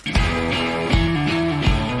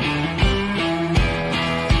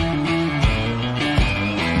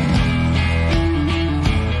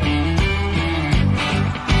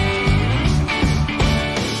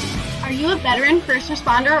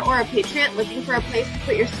responder or a patriot looking for a place to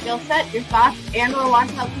put your skill set, your thoughts, and or want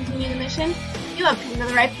to help continue the mission? You have come to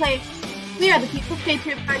the right place. We are the People's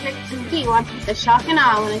Patriot Project, and we want to put the shock and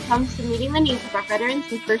awe when it comes to meeting the needs of our veterans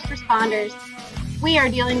and first responders. We are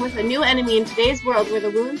dealing with a new enemy in today's world where the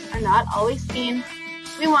wounds are not always seen.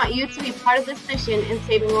 We want you to be part of this mission in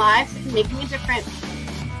saving lives and making a difference.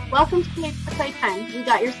 Welcome to Playtime. We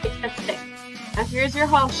got your 6 at 6. Now here's your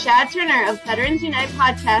host, Shad Turner of Veterans Unite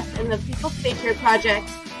Podcast and the People's Patriot Project.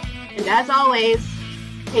 And as always,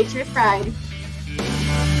 Patriot Pride.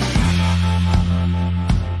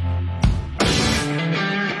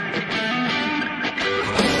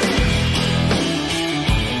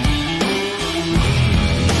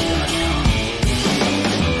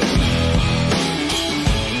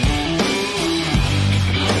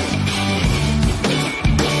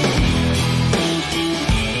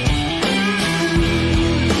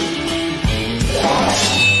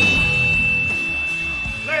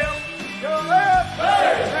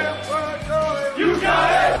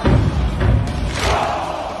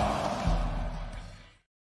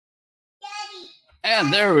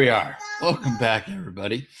 And there we are. Welcome back,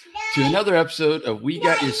 everybody, to another episode of We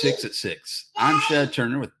Got Your 6 at 6. I'm Shad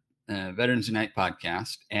Turner with Veterans Unite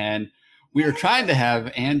Podcast, and we are trying to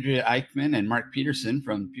have Andrea Eichmann and Mark Peterson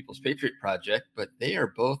from People's Patriot Project, but they are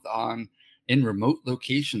both in remote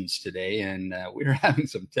locations today, and we're having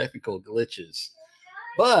some technical glitches.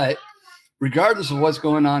 But regardless of what's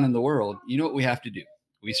going on in the world, you know what we have to do.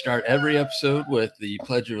 We start every episode with the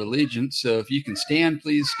Pledge of Allegiance, so if you can stand,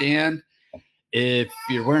 please stand. If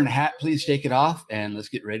you're wearing a hat, please take it off, and let's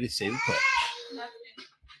get ready to say the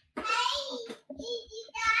pledge.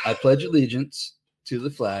 I pledge allegiance to the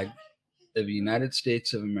flag of the United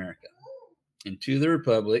States of America and to the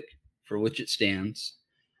republic for which it stands,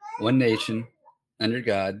 one nation, under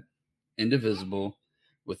God, indivisible,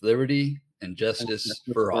 with liberty and justice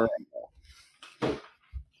for all.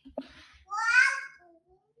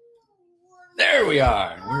 There we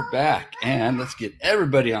are. We're back, and let's get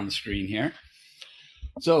everybody on the screen here.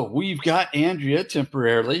 So we've got Andrea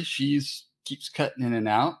temporarily. She's keeps cutting in and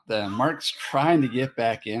out. Mark's trying to get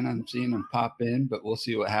back in. I'm seeing him pop in, but we'll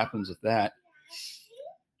see what happens with that.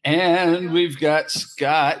 And we've got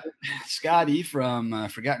Scotty from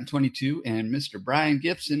Forgotten 22, and Mr. Brian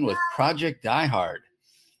Gibson with Project Die Hard.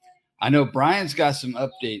 I know Brian's got some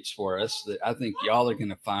updates for us that I think y'all are going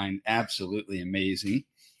to find absolutely amazing.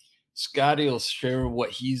 Scotty will share what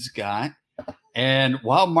he's got. And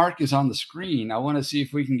while Mark is on the screen, I want to see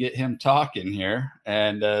if we can get him talking here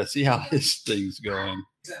and see how his thing's going.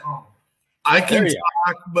 I can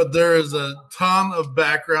talk, but there is a ton of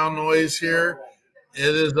background noise here.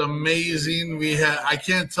 It is amazing. I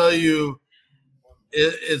can't tell you,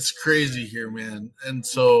 it's crazy here, man. And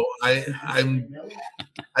so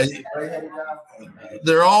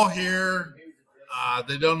they're all here.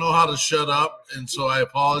 They don't know how to shut up, and so I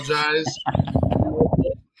apologize.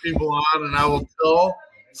 People on, and I will tell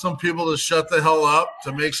some people to shut the hell up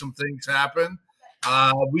to make some things happen.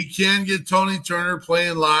 We can get Tony Turner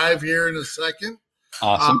playing live here in a second.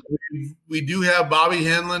 Awesome. We do have Bobby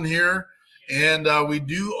Henlon here, and we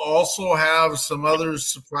do also have some other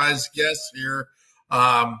surprise guests here.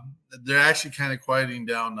 They're actually kind of quieting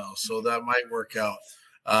down now, so that might work out.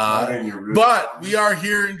 But we are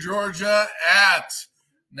here in Georgia at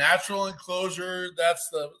Natural Enclosure. That's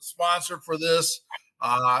the sponsor for this.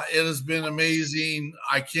 It has been amazing.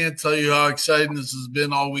 I can't tell you how exciting this has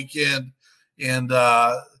been all weekend. And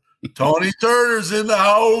Tony Turner's in the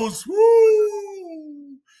house.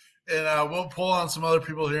 Woo! And we'll pull on some other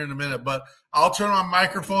people here in a minute. But I'll turn my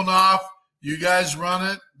microphone off. You guys run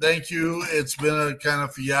it. Thank you. It's been a kind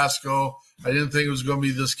of fiasco. I didn't think it was going to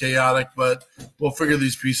be this chaotic, but we'll figure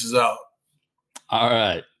these pieces out. All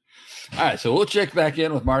right. So we'll check back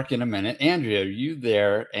in with Mark in a minute. Andrea, are you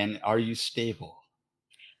there, and are you stable?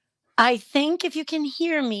 I think if you can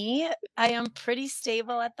hear me, I am pretty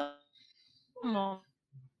stable at the moment.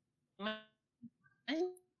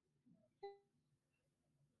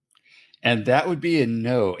 And that would be a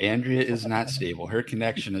no. Andrea is not stable. Her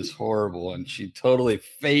connection is horrible, and she totally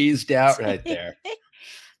phased out right there.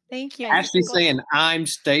 Thank you. Ashley's saying I'm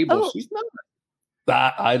stable. Oh. She's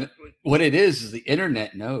not. What it is the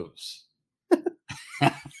internet knows.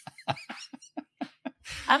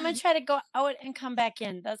 I'm going to try to go out and come back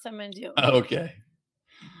in. That's what I'm going to do. Okay.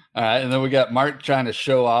 All right. And then we got Mark trying to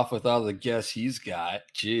show off with all the guests he's got.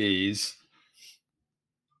 Jeez.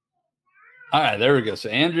 All right. There we go. So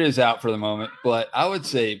Andrea's out for the moment. But I would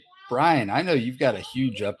say, Brian, I know you've got a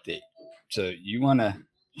huge update. So you want to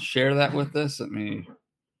share that with us?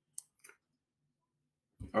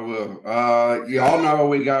 I will. You all know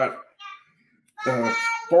we got the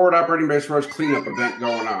forward operating base rush cleanup event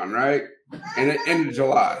going on, right? And it ended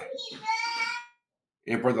July.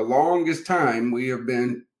 And for the longest time, we have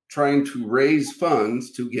been trying to raise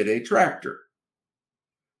funds to get a tractor.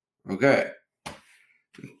 Okay.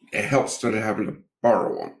 It helps instead of having to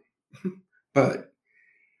borrow one. But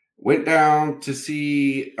went down to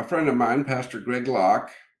see a friend of mine, Pastor Greg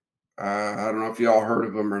Locke. I don't know if you all heard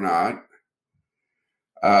of him or not.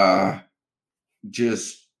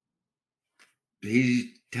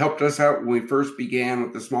 He helped us out when we first began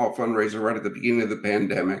with the small fundraiser right at the beginning of the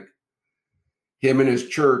pandemic. Him and his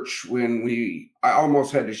church, when I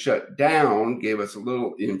almost had to shut down, gave us a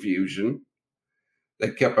little infusion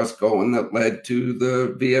that kept us going, that led to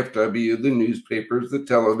the VFW, the newspapers, the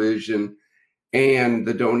television, and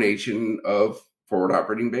the donation of forward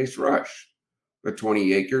operating base rush, the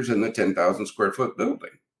 20 acres and the 10,000 square foot building.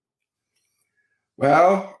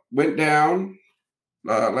 Well, went down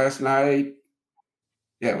last night.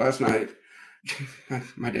 Yeah, last night.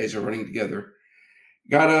 My days are running together.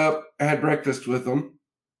 Got up, had breakfast with him,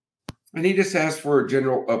 and he just asked for a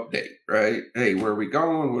general update, right? Hey, where are we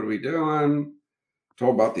going? What are we doing?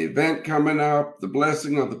 Told about the event coming up, the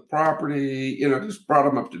blessing of the property, just brought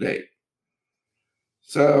him up to date.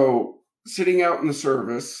 So sitting out in the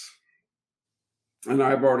service, and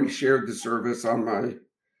I've already shared the service on my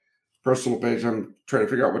personal page. I'm trying to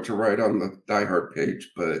figure out what to write on the Die Hard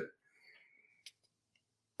page, but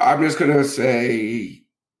I'm just going to say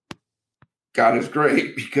God is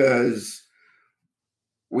great, because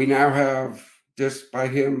we now have, just by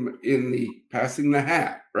him in the passing the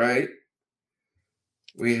hat, right?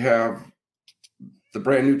 We have the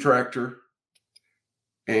brand new tractor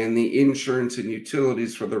and the insurance and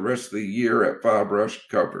utilities for the rest of the year at Bob Rush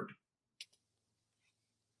covered.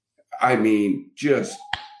 I mean, just,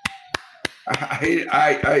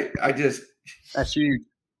 I just, That's huge.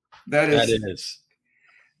 That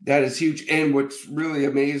is huge. And what's really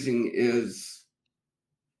amazing is,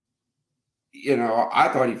 I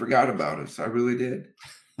thought he forgot about us. I really did.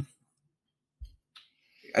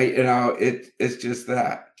 It's just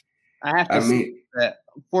that. I have to say that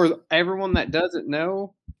for everyone that doesn't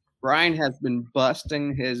know, Brian has been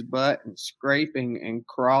busting his butt and scraping and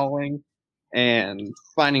crawling and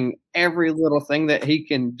finding every little thing that he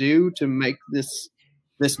can do to make this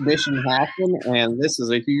mission happen. And this is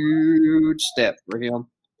a huge step for him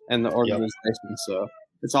and the organization. So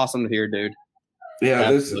it's awesome to hear, dude.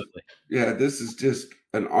 Yeah, this is just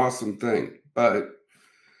an awesome thing. But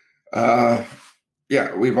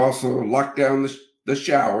we've also locked down the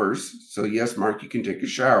showers. So yes, Mark, you can take a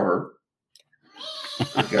shower.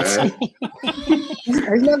 Okay.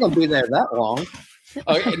 He's not gonna be there that long.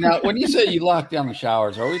 Okay, now when you say you lock down the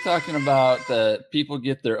showers, are we talking about people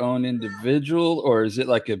get their own individual, or is it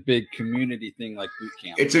like a big community thing like boot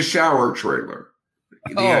camp? It's a shower trailer.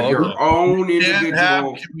 You have your own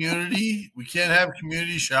individual community. We can't have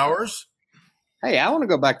community showers. Hey, I want to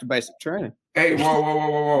go back to basic training. Hey,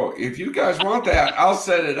 whoa! If you guys want that, I'll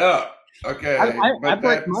set it up. Okay. I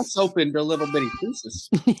break my soap into little bitty pieces.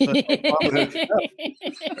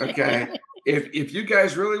 Okay. If you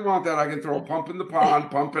guys really want that, I can throw a pump in the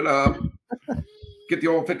pond, pump it up, get the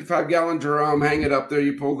old 55-gallon drum, hang it up there.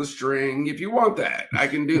 You pull the string. If you want that, I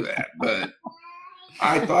can do that. But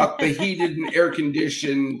I thought the heated and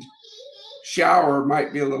air-conditioned shower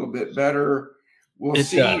might be a little bit better. We'll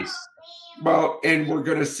see. Does. Well, and we're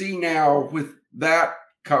going to see now with that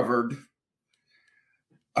covered.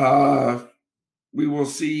 We will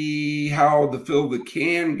see how the fill the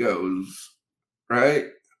can goes, right?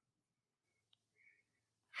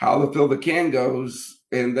 How the fill the can goes,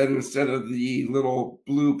 and then instead of the little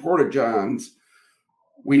blue porta-johns,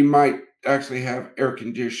 we might actually have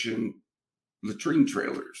air-conditioned latrine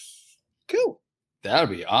trailers. Cool. That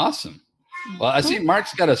would be awesome. Well, I see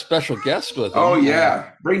Mark's got a special guest with him. Oh,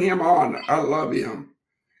 yeah. Bring him on. I love him.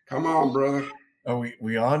 Come on, brother. Are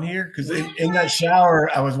we on here? Because in that shower,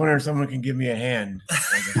 I was wondering if someone can give me a hand.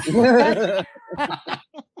 It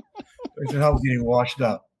should help getting washed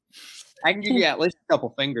up. I can give you at least a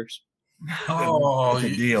couple fingers. Oh,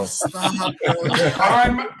 that's a deal.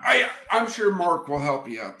 I'm sure Mark will help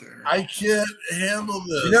you out there. I can't handle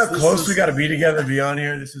this. You know how close we got to be together to be on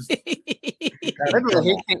here? This is. He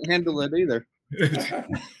can't handle it either.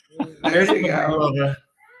 There you go.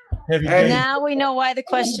 Now we know why the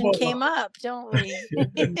question came up, don't we?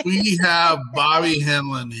 We have Bobby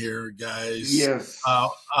Henlon here, guys. Yes.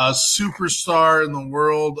 A superstar in the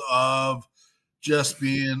world of just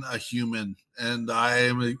being a human. And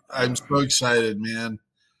I'm so excited, man.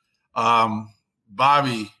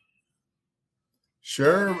 Bobby,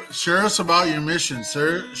 share us about your mission,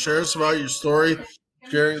 sir. Share us about your story.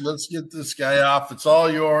 Jerry, let's get this guy off. It's all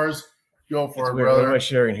yours. Go for it, What am I brother.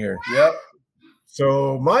 sharing here? Yep.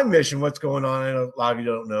 So my mission, what's going on? I know a lot of you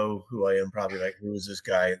don't know who I am. Probably like, who is this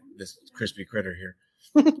guy, this crispy critter here?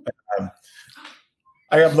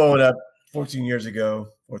 I got blown up 14 years ago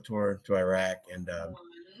for a tour to Iraq and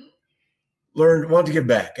wanted to give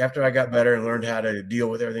back. After I got better and learned how to deal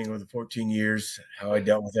with everything over the 14 years, how I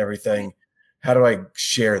dealt with everything, how do I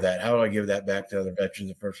share that? How do I give that back to other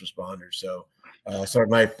veterans and first responders? So I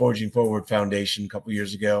started my Forging Forward Foundation a couple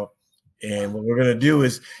years ago. And what we're going to do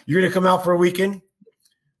is you're going to come out for a weekend.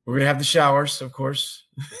 We're going to have the showers, of course.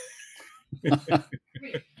 But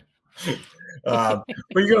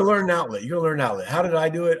you're going to learn an outlet. You're going to learn an outlet. How did I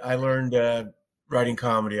do it? I learned writing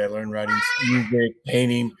comedy. I learned writing music,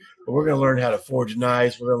 painting. But we're going to learn how to forge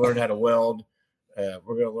knives. We're going to learn how to weld.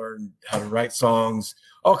 We're going to learn how to write songs,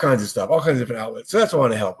 all kinds of stuff, all kinds of different outlets. So that's what I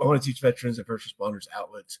want to help. I want to teach veterans and first responders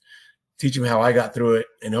outlets, teach them how I got through it,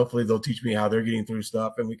 and hopefully they'll teach me how they're getting through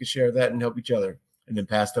stuff, and we can share that and help each other and then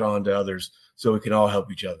pass it on to others so we can all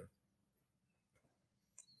help each other.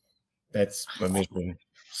 That's my mission,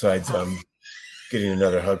 besides getting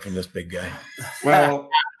another hug from this big guy. Well,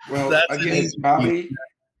 That's again, easy. Bobby,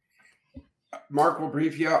 Mark will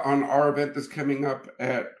brief you on our event that's coming up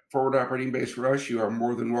at Forward Operating Base Rush. You are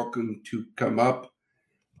more than welcome to come up,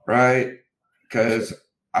 right? Because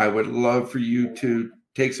I would love for you to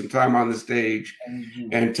take some time on the stage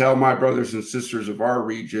and tell my brothers and sisters of our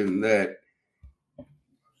region that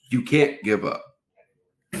you can't give up.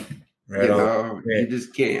 Right on. You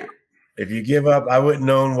just can't. If you give up, I wouldn't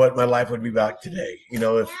known what my life would be like today.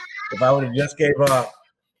 If I would have just gave up,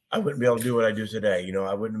 I wouldn't be able to do what I do today.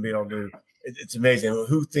 I wouldn't be able to do. It's amazing.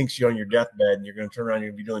 Who thinks you're on your deathbed and you're going to turn around and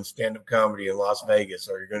you're going to be doing stand-up comedy in Las Vegas,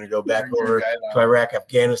 or you're going to go back over to Iraq,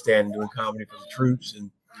 Afghanistan, and doing comedy for the troops,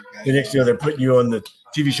 and the next year they're putting you on the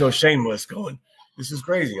TV show Shameless, going, this is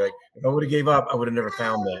crazy. Like, if I would have gave up, I would have never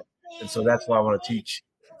found that. And so that's why I want to teach.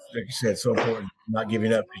 Like you said, it's so important not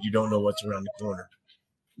giving up because you don't know what's around the corner.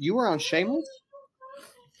 You were on Shameless?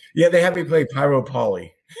 Yeah, they had me play Pyro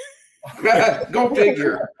Polly. Go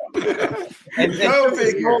figure. And Go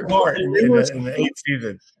figure. Part in the 8th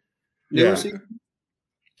season. Yeah.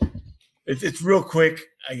 It's real quick.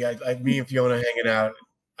 Me and Fiona hanging out.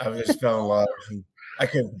 I just fell in love. And I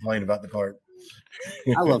couldn't complain about the part.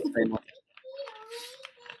 I love Shameless.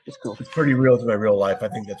 It's cool. It's pretty real to my real life. I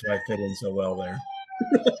think that's why I fit in so well there.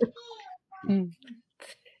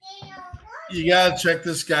 You got to check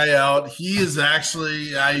this guy out. He is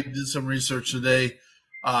actually, I did some research today.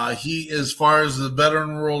 He, as far as the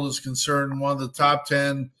veteran world is concerned, one of the top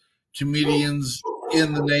 10 comedians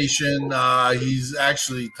in the nation. He's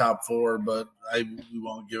actually top 4, but we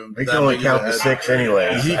won't give him. He can only count to 6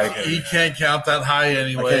 anyway. He can't count that high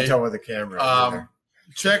anyway. I can't tell where the camera is.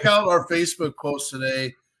 Check out our Facebook post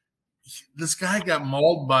today. This guy got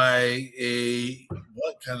mauled by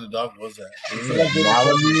what kind of dog was that?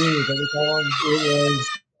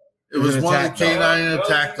 It was one of the canine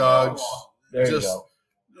attack dogs. There you Just go.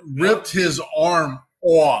 ripped his arm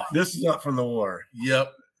off. This is not from the war.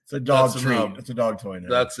 Yep, It's a dog That's treat. enough. It's a dog toy now.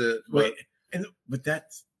 that's it. Wait, but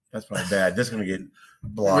that's probably bad. This is gonna get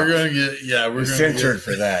blocked. We're gonna get we're gonna censored get,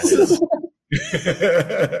 for that.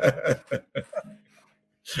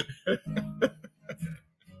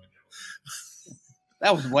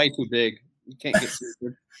 That was way too big. You can't get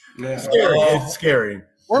censored. Yeah. Scary. It's scary.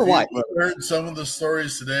 Or what? I heard some of the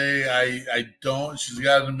stories today. I don't. He's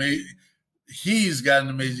got an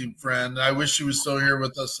amazing friend. I wish she was still here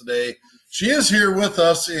with us today. She is here with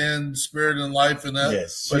us in spirit and life, and that.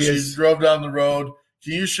 Yes, but she she is. drove down the road.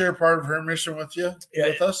 Can you share part of her mission with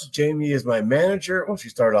with us? Jamie is my manager. Well, she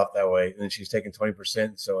started off that way, and then she's taking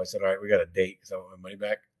 20%. So I said, all right, we got a date because I want my money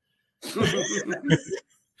back.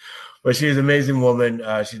 But she's an amazing woman.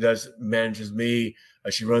 She manages me.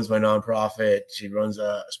 She runs my nonprofit. She runs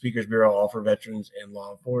a speakers bureau, all for veterans and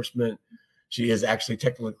law enforcement. She is actually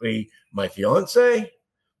technically my fiance,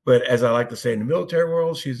 but as I like to say in the military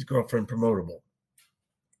world, she's a girlfriend promotable.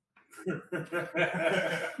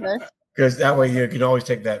 Because that way you can always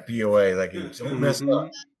take that POA, like you don't mess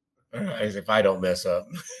up. As if I don't mess up.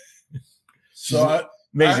 So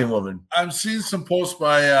amazing woman. I'm seeing some posts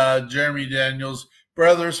by Jeremy Daniels.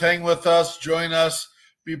 Brothers, hang with us, join us,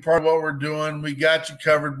 be part of what we're doing. We got you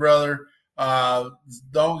covered, brother.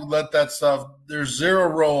 Don't let that stuff. There's zero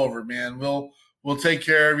rollover, man. We'll take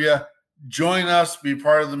care of you. Join us, be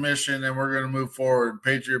part of the mission, and we're going to move forward.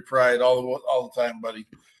 Patriot pride all the time, buddy.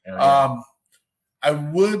 I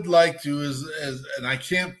would like to, and I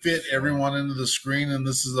can't fit everyone into the screen, and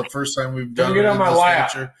this is the first time we've done Get it on in my this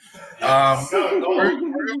lap. nature. We're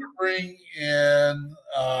going to bring in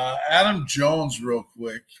Adam Jones real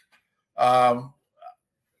quick.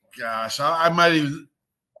 Gosh, I might even.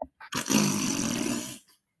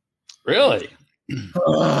 Really?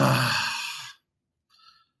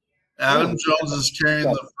 Adam Jones is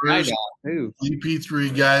carrying the first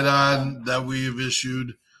GP3 guidon that we have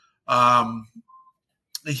issued.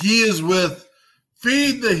 He is with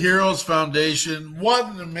Feed the Heroes Foundation.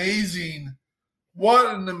 What an amazing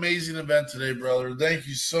event today, brother. Thank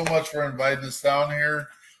you so much for inviting us down here.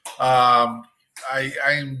 I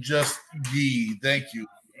am just thank you.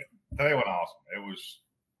 Today went awesome.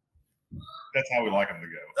 That's how we like them to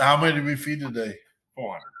go. How many did we feed today?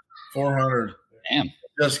 400. 400. Damn.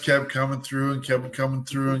 Just kept coming through and kept coming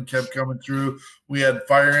through and kept coming through. We had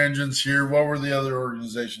fire engines here. What were the other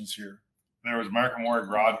organizations here? There was American Warrior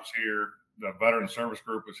Garage was here. The Veteran Service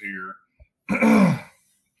Group was here.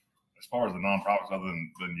 As far as the nonprofits, other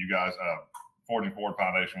than you guys, Forging Forward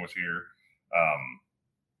Foundation was here. I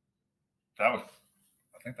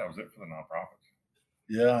think that was it for the nonprofits.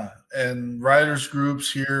 Yeah, and riders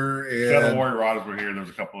groups here. Several Warrior Riders were here. There was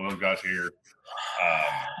a couple of those guys here.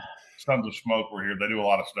 Sons of Smoke were here. They do a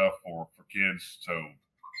lot of stuff for kids, so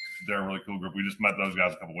they're a really cool group. We just met those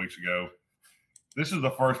guys a couple weeks ago. This is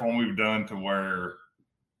the first one we've done to where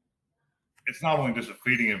it's not only just a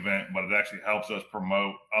feeding event, but it actually helps us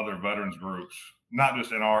promote other veterans groups, not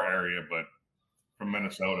just in our area, but from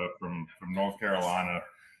Minnesota, from North Carolina,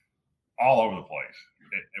 all over the place.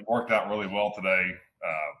 It worked out really well today.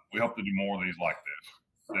 We hope to do more of these like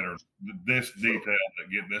this, that are this detailed,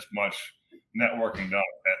 that get this much networking done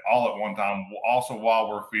all at one time, also while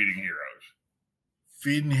we're feeding heroes.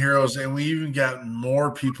 Feeding heroes, and we even got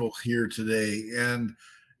more people here today, and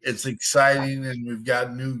it's exciting, and we've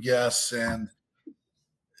got new guests, and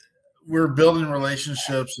we're building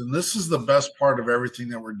relationships, and this is the best part of everything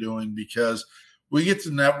that we're doing, because we get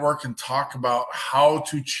to network and talk about how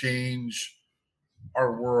to change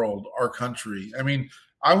our world, our country. I mean,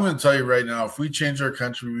 I'm going to tell you right now, if we change our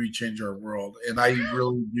country, we change our world, and I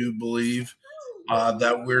really do believe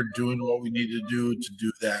that we're doing what we need to do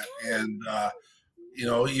that. And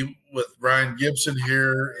with Brian Gibson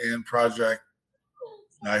here and Project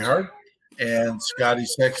Nyhard and Scotty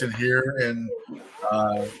Sexton here and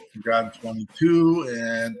God 22,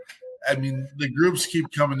 and I mean the groups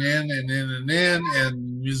keep coming in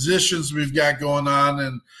and musicians we've got going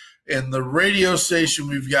on, and the radio station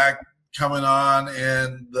we've got coming on,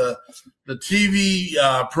 and the TV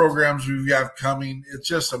programs we've got coming. It's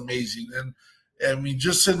just amazing. And I mean,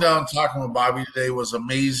 just sitting down and talking with Bobby today was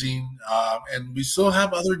amazing. And we still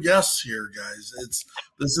have other guests here, guys.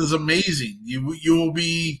 This is amazing. You will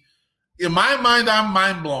be, in my mind, I'm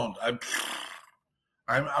mind blown.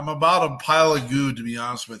 I'm about a pile of goo, to be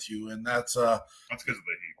honest with you, and that's because of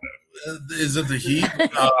the heat, though. Is it the heat?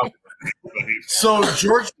 So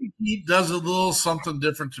Georgia heat does a little something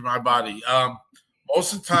different to my body.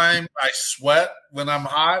 Most of the time, I sweat when I'm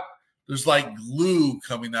hot. There's like glue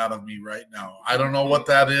coming out of me right now. I don't know what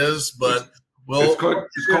that is, but it's called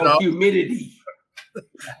humidity.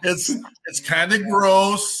 It's kind of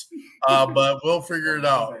gross, but we'll figure it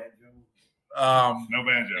out. No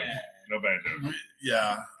banjo.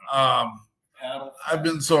 Yeah. I've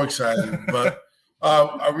been so excited, but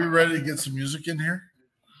are we ready to get some music in here?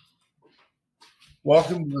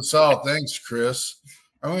 Welcome to the South. Thanks, Chris.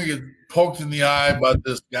 I'm going to get poked in the eye by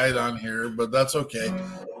this guy down here, but that's okay.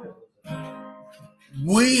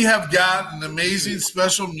 We have got an amazing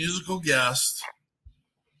special musical guest.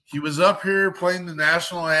 He was up here playing the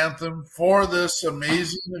national anthem for this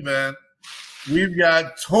amazing event. We've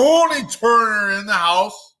got Tony Turner in the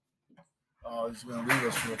house. Oh, he's going to leave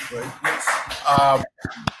us real quick.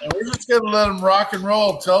 And we're just going to let him rock and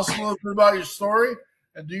roll. Tell us a little bit about your story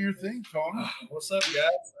and do your thing, Tony. What's up,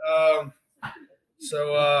 guys? I'm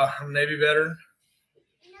a Navy veteran.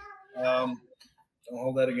 Don't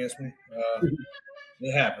hold that against me.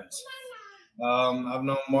 It happens. I've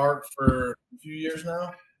known Mark for a few years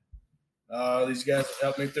now. These guys have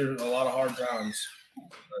helped me through a lot of hard times.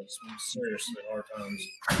 Some seriously hard times.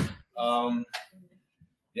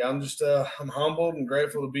 I'm just I'm humbled and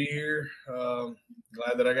grateful to be here.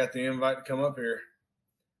 Glad that I got the invite to come up here.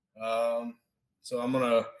 So I'm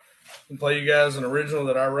gonna play you guys an original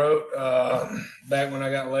that I wrote back when I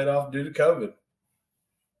got laid off due to COVID.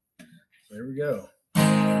 So here we go.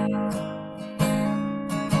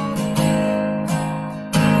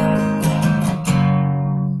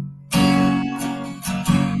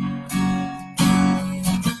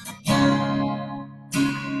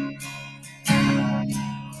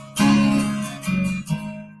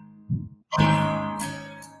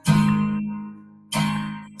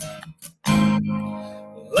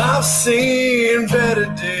 I I've seen better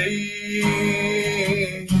days,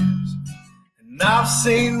 and I've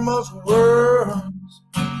seen much worse.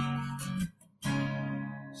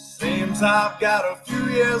 Seems I've got a few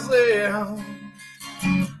years left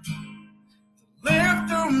to live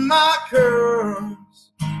through my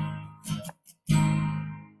curves.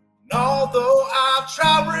 And although I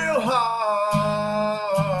try real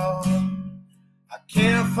hard, I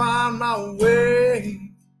can't find my way.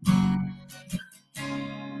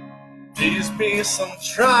 These be some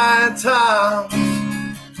trying times,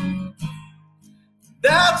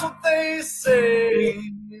 that's what they say.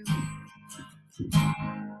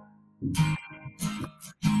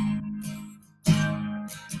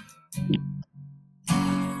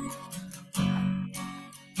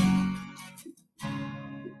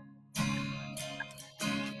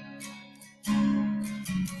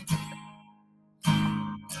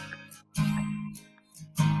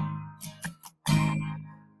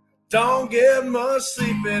 Don't get much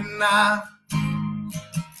sleep at night.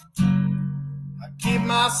 I keep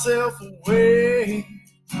myself awake,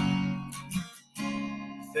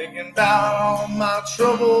 thinking about all my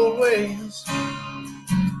troubled ways.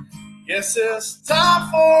 Guess it's time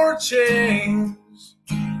for a change.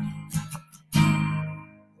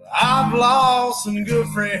 I've lost some good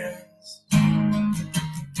friends, and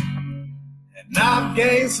I've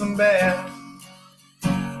gained some bad.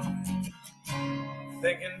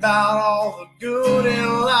 Thinking about all the good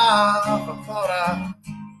in life, I thought I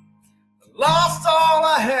lost all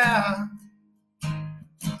I had.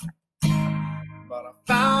 But I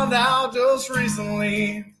found out just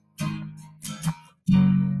recently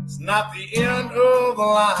it's not the end of the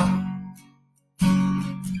line.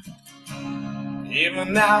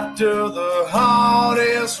 Even after the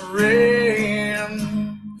hardest rain,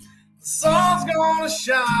 the sun's gonna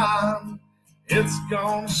shine. It's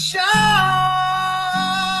gonna shine.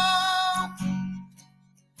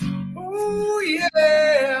 Ooh,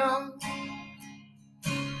 yeah.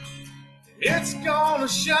 It's gonna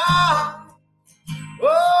shine.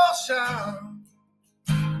 Oh, shine.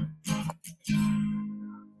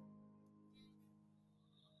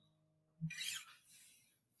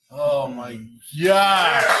 Oh my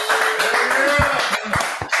gosh.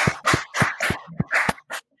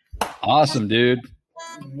 Awesome, dude.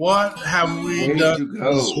 What have we Way done to to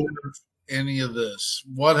go. deserve any of this?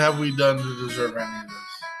 What have we done to deserve any of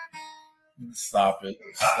this? Stop it.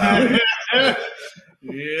 Stop it.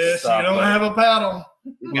 Yes, Stop you don't it. have a paddle.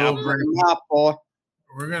 We'll bring, boy.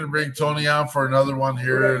 we're going to bring Tony on for another one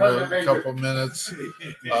here in a couple minutes.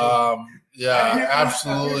 Yeah,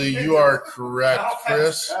 absolutely. You are correct,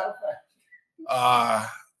 Chris.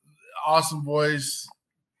 Awesome voice.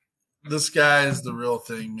 This guy is the real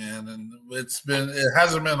thing, man. And it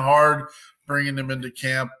hasn't been hard bringing him into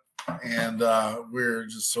camp. And we're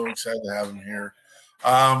just so excited to have him here.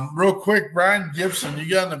 Real quick, Brian Gibson, you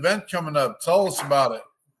got an event coming up. Tell us about it.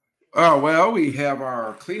 Oh, well, we have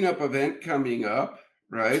our cleanup event coming up,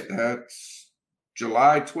 right? That's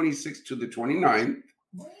July 26th to the 29th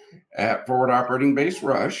at Forward Operating Base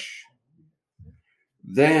Rush.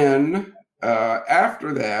 Then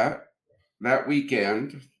after that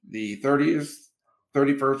weekend, the 30th,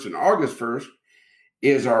 31st, and August 1st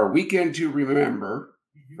is our weekend to remember,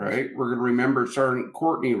 right? We're going to remember Sergeant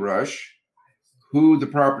Courtney Rush, who the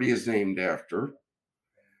property is named after.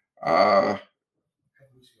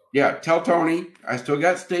 Yeah, tell Tony I still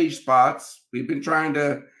got stage spots. We've been trying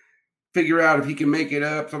to figure out if he can make it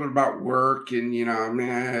up, something about work and,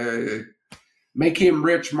 make him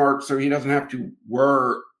rich, Mark, so he doesn't have to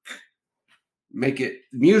work. Make it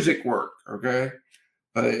music work, okay?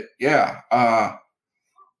 But yeah,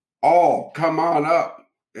 all come on up.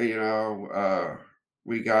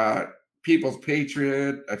 We got People's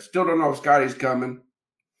Patriot. I still don't know if Scotty's coming.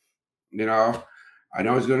 I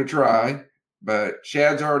know he's going to try, but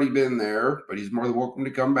Chad's already been there, but he's more than welcome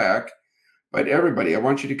to come back. But everybody, I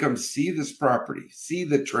want you to come see this property, see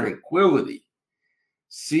the tranquility,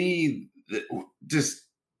 just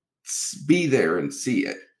be there and see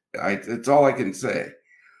it. That's all I can say.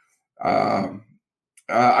 Were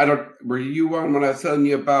you on when I was telling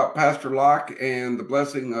you about Pastor Locke and the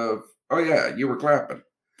blessing of, oh yeah, you were clapping.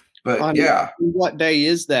 But yeah. What day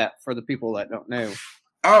is that for the people that don't know?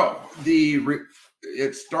 Oh,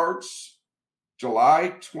 it starts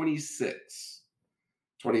July 26th.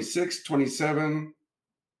 26, 27,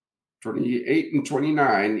 28, and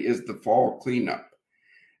 29 is the fall cleanup.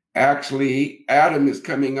 Actually, Adam is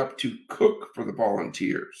coming up to cook for the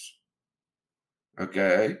volunteers.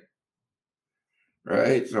 Okay?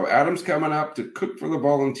 Right? So Adam's coming up to cook for the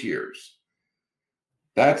volunteers.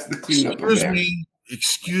 That's the cleanup event.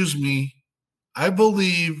 Excuse me. I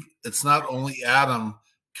believe it's not only Adam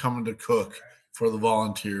coming to cook for the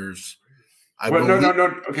volunteers.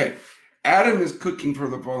 No. Okay. Adam is cooking for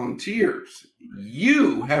the volunteers.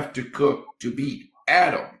 You have to cook to beat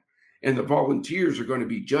Adam, and the volunteers are going to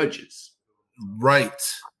be judges. Right.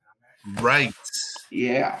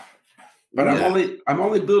 Yeah. But I'm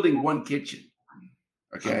only building one kitchen.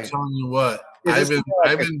 Okay. I'm telling you what. I've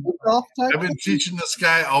been teaching this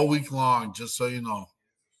guy all week long, just so you know.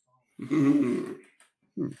 Wait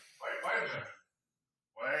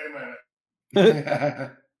a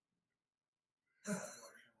minute.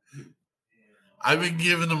 I've been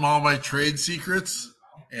giving him all my trade secrets,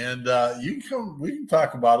 and you can come. We can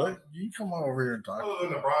talk about it. You can come on over here and talk. Other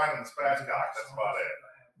than the brine and the spatchcock, that's about it.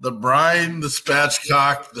 The brine, the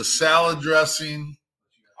spatchcock, the salad dressing.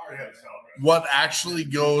 I already had the salad dressing. What actually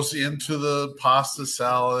goes into the pasta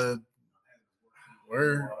salad?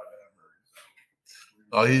 Where?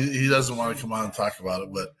 Oh, he doesn't want to come on and talk about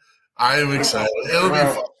it, but I am excited. It'll be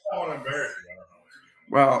fun. I want to embarrass you.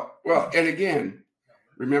 Well, and again,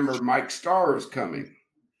 remember Mike Starr is coming.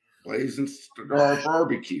 Blazing Star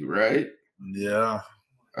Barbecue, right? Yeah.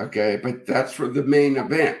 Okay, but that's for the main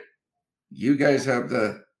event. You guys have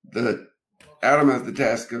the Adam has the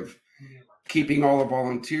task of keeping all the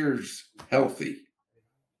volunteers healthy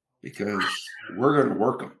because we're going to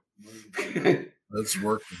work them. That's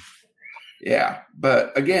working. Yeah,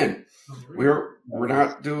 but again, we're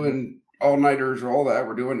not doing all-nighters or all that.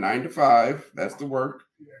 We're doing 9 to 5. That's the work.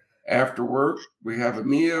 After work, we have a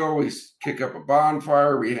meal. We kick up a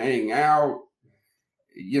bonfire. We hang out.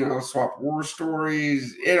 Swap war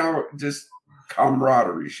stories. Just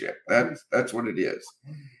camaraderie shit. That's what it is.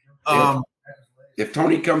 If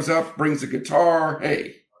Tony comes up, brings a guitar,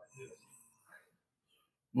 hey.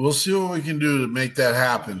 We'll see what we can do to make that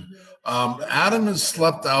happen. Adam has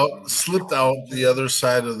slipped out the other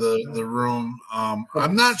side of the room.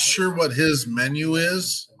 I'm not sure what his menu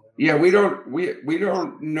is. Yeah, we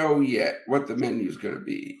don't know yet what the menu is going to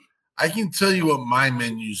be. I can tell you what my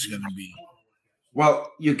menu is going to be.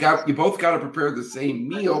 Well, you both got to prepare the same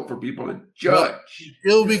meal for people to judge.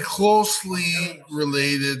 It'll be closely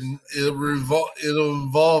related. It'll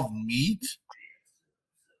involve meat.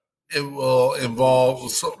 It will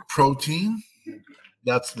involve protein.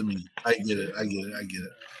 That's the meat. I get it.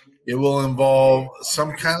 It will involve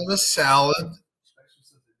some kind of a salad.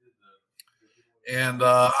 And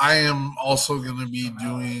I am also going to be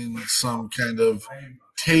doing some kind of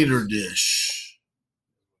tater dish.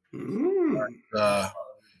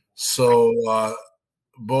 So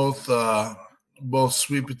both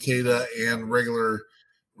sweet potato and regular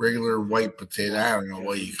white potato. I don't know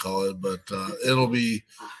what you call it, but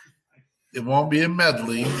it won't be a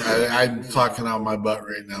medley. I'm talking out my butt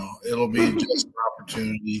right now. It'll be just an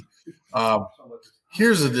opportunity.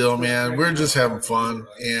 Here's the deal, man. We're just having fun,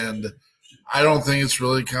 and I don't think it's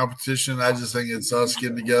really competition. I just think it's us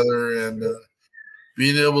getting together and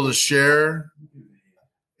being able to share,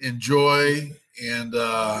 enjoy, and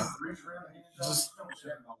just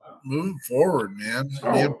moving forward, man.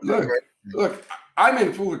 Oh, look, I'm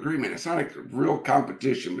in full agreement. It's not a real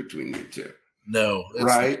competition between you two. No.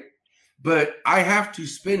 Right? Not. But I have to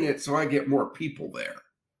spin it so I get more people there.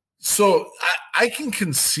 So I can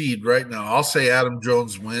concede right now. I'll say Adam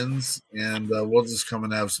Jones wins, and we'll just come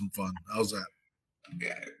and have some fun. How's that?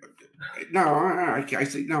 Yeah. No, I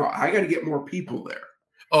say no. I got to get more people there.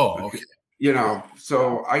 Oh, okay.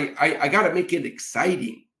 So I got to make it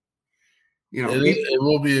exciting. It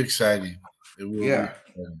will be exciting. It will. Yeah.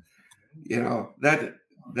 Be exciting.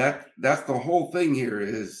 That's the whole thing here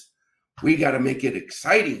is we got to make it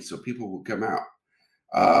exciting so people will come out.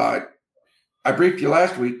 I briefed you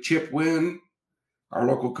last week. Chip Wynn, our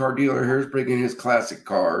local car dealer here, is bringing his classic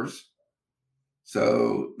cars.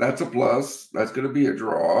 So that's a plus. That's going to be a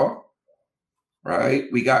draw,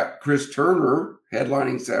 right? We got Chris Turner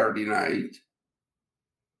headlining Saturday night.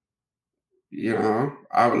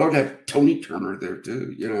 I would love to have Tony Turner there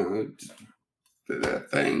too.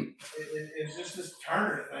 That thing. It's just this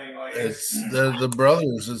Turner thing. Like it's the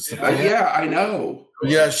brothers. It's yeah, I know.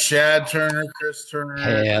 We got Shad Turner, Chris Turner,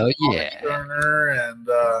 hell yeah, Turner, and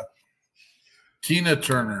Tina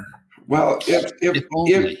Turner. Well, if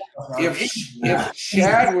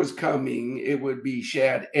Shad was coming, it would be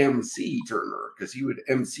Shad MC Turner because he would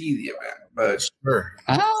MC the event. But sure,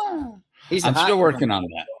 I'm still working on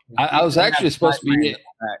that. I was actually supposed to be.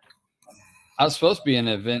 I was supposed to be in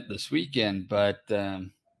an event this weekend, but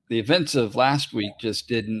the events of last week just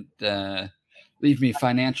didn't leave me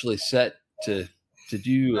financially set to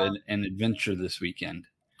do an adventure this weekend.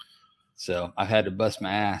 So I had to bust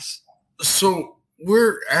my ass. So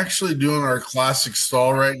we're actually doing our classic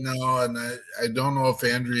stall right now, and I don't know if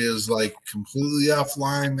Andrea is like completely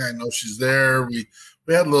offline. I know she's there. We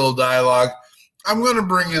had a little dialogue. I'm going to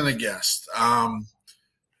bring in a guest.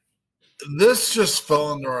 This just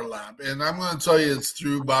fell into our lap, and I'm going to tell you it's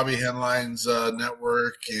through Bobby Henline's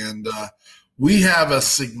network, and we have a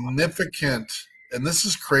significant, and this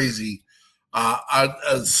is crazy,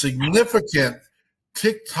 a significant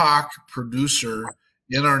TikTok producer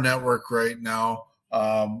in our network right now.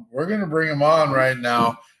 We're going to bring him on right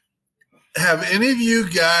now. Have any of you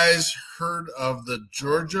guys heard of the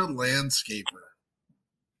Georgia Landscaper?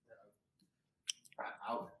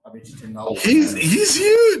 I bet you $10. He's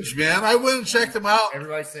huge, man. I went and checked him out.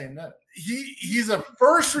 Everybody's saying that. He's a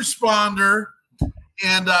first responder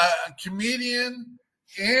and a comedian,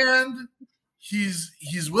 and he's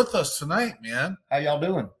with us tonight, man. How y'all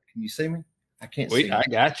doing? Can you see me? I can't see. Wait, I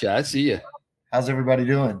got you. I see you. How's everybody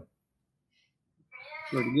doing?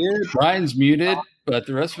 Pretty good. Brian's muted, but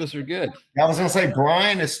the rest of us are good. I was going to say,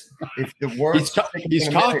 Brian is, if the word He's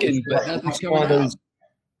talking, but nothing's coming one of those out.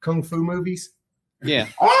 kung fu movies. Yeah.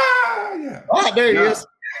 Yeah. Oh, there he is.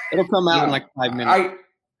 It'll come out in like 5 minutes.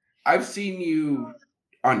 I've seen you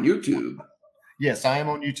on YouTube. Yes, I am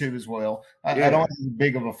on YouTube as well. I Yeah. don't have as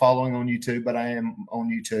big of a following on YouTube, but I am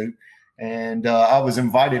on YouTube. And I was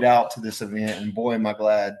invited out to this event, and boy, am I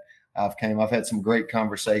glad I've came. I've had some great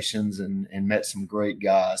conversations and met some great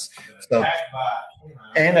guys. So,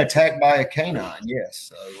 and attacked by a canine,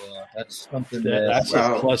 yes. So that's something That's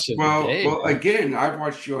a plus of the day. Well, again, I've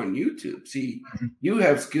watched you on YouTube. See, you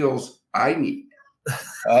have skills I need.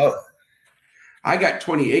 Oh. I got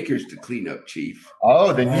 20 acres to clean up, Chief.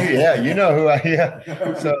 Oh, then you know who I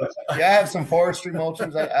am. So I have some forestry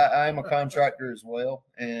mulchings. I am a contractor as well,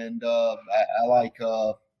 and I like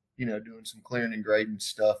doing some clearing and grading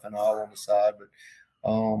stuff and all on the side. But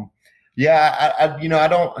I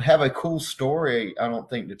don't have a cool story, I don't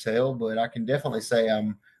think, to tell, but I can definitely say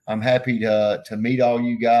I'm happy to meet all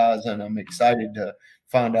you guys, and I'm excited to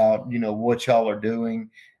find out what y'all are doing,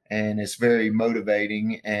 and it's very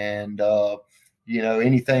motivating. And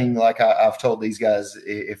anything, like I've told these guys,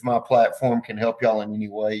 if my platform can help y'all in any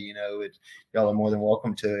way, y'all are more than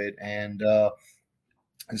welcome to it. And I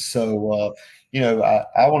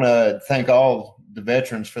want to thank all the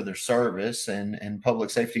veterans for their service, and public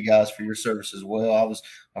safety guys for your service as well. I was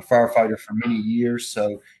a firefighter for many years,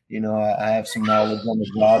 so I have some knowledge on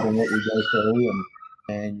the job and what we go through,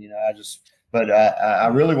 But I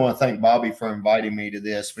really want to thank Bobby for inviting me to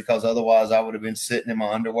this, because otherwise I would have been sitting in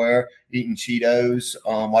my underwear, eating Cheetos,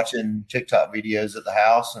 watching TikTok videos at the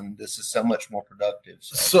house, and this is so much more productive.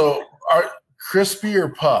 So are crispy or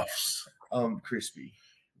puffs? Crispy.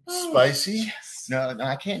 Spicy? No,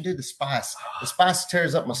 I can't do the spice. The spice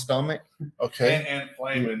tears up my stomach. Okay. And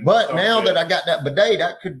flaming. But now that I got that bidet,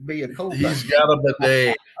 that could be a cool He's thing. got a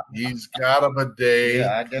bidet. He's got a bidet.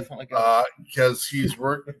 Yeah, I definitely got because he's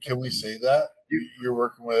working. Can we say that? You're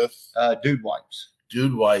working with Dude Wipes.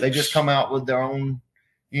 Dude Wipes. They just come out with their own,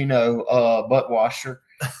 butt washer.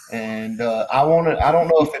 And I don't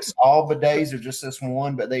know if it's all bidets or just this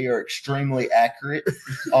one, but they are extremely accurate.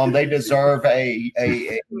 They deserve a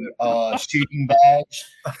shooting badge.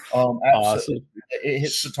 Absolutely. It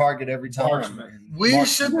hits the target every time. We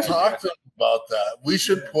should talk to them about that. We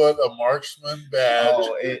should put a marksman badge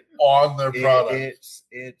on their product.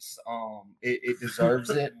 It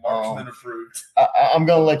deserves it. Marksman of fruit. I'm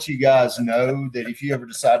going to let you guys know that if you ever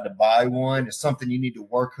decide to buy one, it's something you need to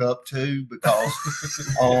work up to, because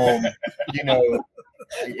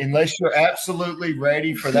unless you're absolutely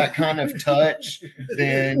ready for that kind of touch,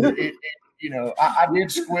 then I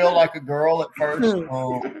did squeal like a girl at first.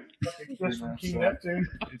 It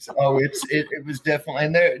was definitely,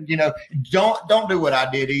 and there, don't do what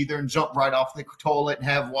I did either and jump right off the toilet and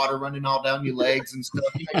have water running all down your legs and stuff.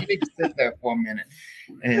 You need to sit there for a minute.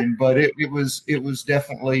 But it was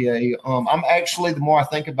definitely I'm actually, the more I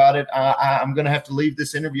think about it, I'm going to have to leave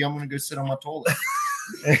this interview. I'm going to go sit on my toilet.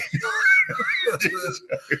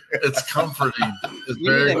 It's comforting. It's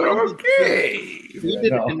You very need Okay. You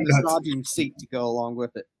did a massaging seat to go along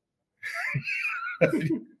with it.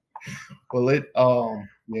 Well,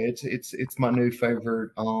 it's my new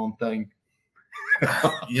favorite thing.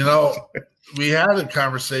 We had a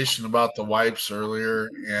conversation about the wipes earlier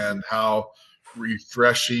and how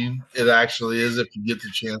refreshing it actually is if you get the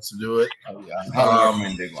chance to do it. Oh yeah.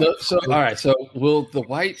 So all right. So will the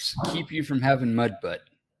wipes keep you from having mud butt?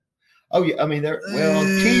 Oh yeah. I mean, it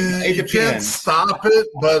You depends. can't stop it,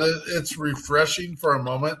 but it's refreshing for a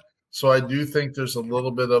moment. So I do think there's a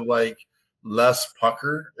little bit of like less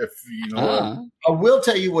pucker, if you know. I will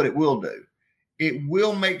tell you what it will do. it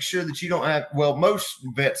will make sure that you don't have. Well, most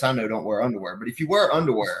vets I know don't wear underwear, but if you wear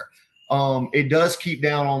underwear, it does keep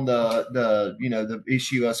down on the the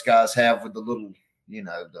issue us guys have with the little the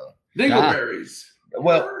Dingleberries.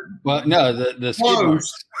 Well, no, the skid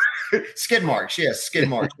marks. Skid marks, yes, skid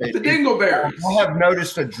marks. The dingleberries. I have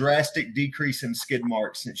noticed a drastic decrease in skid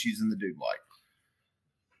marks since using the Dude Wipe.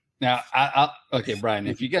 Now, okay, Brian,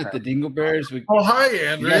 if you got the dingleberries, hi, you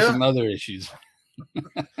Andrea. got some other issues.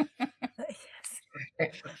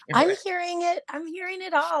 I'm hearing it. I'm hearing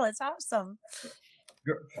it all. It's awesome.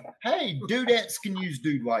 Hey, dudettes can use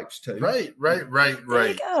Dude Wipes too. Right. There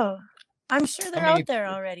you go. I'm sure they're out there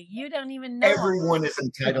already. You don't even know. Everyone is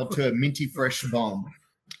entitled to a minty fresh bum.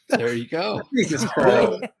 There you go. Jesus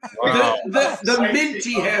Christ. Wow. The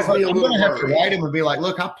minty has me a I'm little going to have to worried. write him and be like,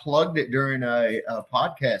 look, I plugged it during a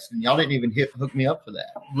podcast and y'all didn't even hook me up for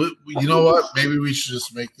that. You know what? Maybe we should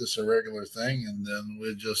just make this a regular thing, and then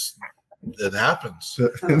it happens.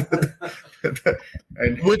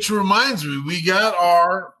 Which reminds me, we got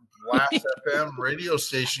our Blast FM radio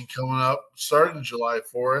station coming up starting July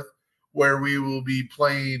 4th, where we will be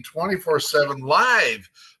playing 24/7 live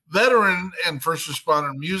veteran and first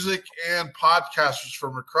responder music and podcasters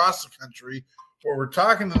from across the country, where we're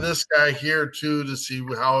talking to this guy here too to see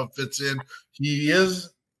how it fits in. He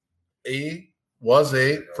was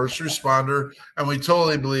a first responder, and we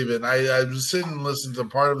totally believe it. I was sitting and listening to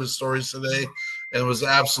part of his stories today, and it was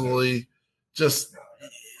absolutely just,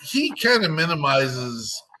 he kind of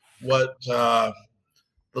minimizes what the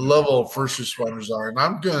level of first responders are. And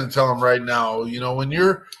I'm going to tell him right now, when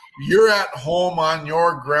you're at home on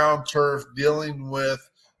your ground turf dealing with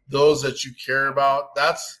those that you care about,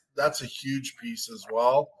 that's a huge piece as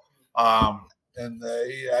well. And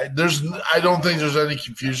I don't think there's any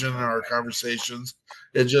confusion in our conversations.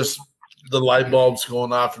 It just the light bulbs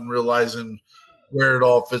going off and realizing where it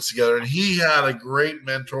all fits together. And he had a great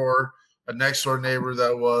mentor, a next door neighbor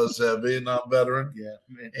that was a Vietnam veteran. Yeah.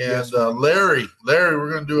 And Larry,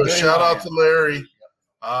 we're going to do a shout out to Larry.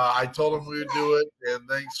 I told him we would do it, and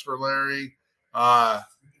thanks for Larry.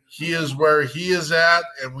 He is where he is at,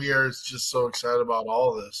 and we are just so excited about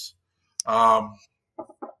all of this.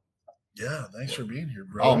 Yeah, thanks for being here,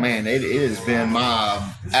 bro. Oh, man, it has been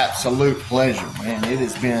my absolute pleasure, man. It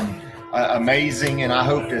has been amazing, and I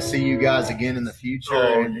hope to see you guys again in the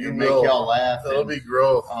future and make y'all laugh. It'll be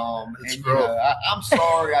growth. It's growth. I'm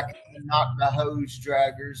sorry I couldn't knock the hose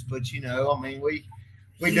draggers, but,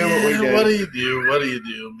 we do what we do. What do you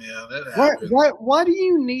do, man? It happens. Why do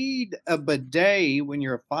you need a bidet when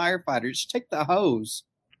you're a firefighter? Just take the hose.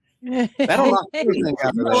 That'll knock everything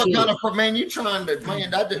out of What that. kind of man you trying to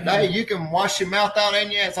hey, you can wash your mouth out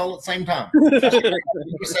and your ass all at the same time. You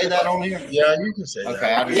say that on here? Yeah, you can say okay,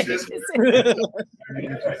 that. I just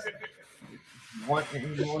one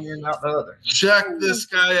ear and out the other. Check this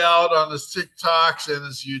guy out on his TikToks and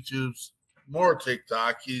his YouTubes. More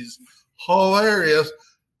TikTok. He's hilarious.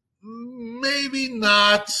 Maybe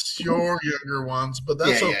not your younger ones, but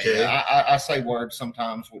that's okay. Yeah. I say words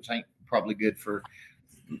sometimes, which ain't probably good for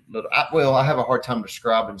little. I have a hard time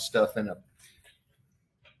describing stuff in a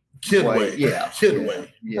kid way. Yeah, kid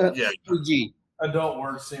way. Yeah. Adult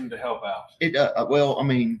words seem to help out.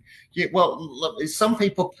 Some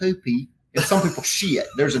people poopy and some people shit.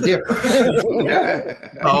 There's a difference.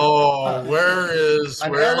 Where is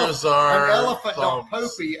our an elephant don't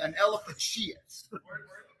poopy, an elephant shits.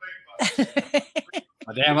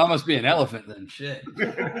 Oh, damn, I must be an elephant then. Shit.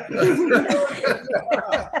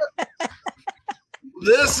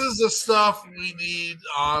 This is the stuff we need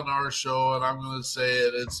on our show, and I'm going to say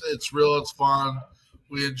it. It's real. It's fun.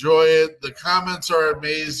 We enjoy it. The comments are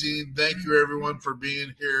amazing. Thank you, everyone, for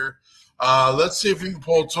being here. Let's see if we can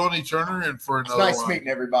pull Tony Turner in for another one. It's nice meeting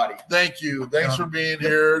everybody. Thank you. Thanks for being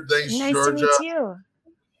here. Thanks, Nice Georgia. to meet you.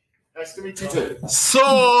 Nice to meet you too. So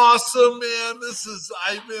awesome, man.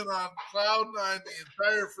 I've been on cloud nine the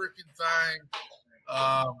entire freaking time.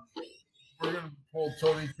 We're going to pull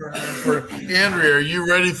Tony Turner in for Andrea. Are you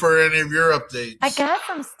ready for any of your updates? I got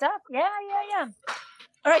some stuff. Yeah.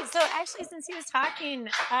 All right. So actually, since he was talking,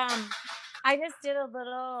 I just did a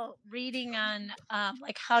little reading on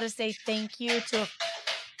like how to say thank you to a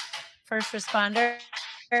first responder.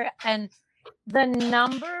 And the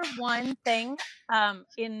number one thing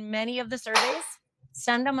in many of the surveys,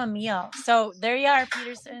 send them a meal. So there you are,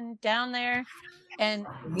 Peterson, down there. And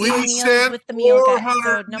we meals sent with the meal guy. So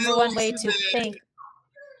 400 number one way meals to today. thank.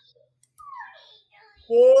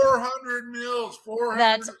 400 meals. 400.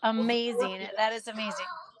 That's amazing. That is amazing.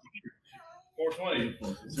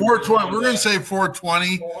 420. 420. We're going to say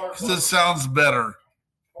 420 because it sounds better.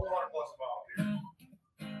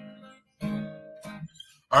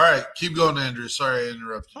 All right, keep going, Andrew. Sorry I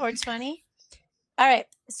interrupted. 420. All right.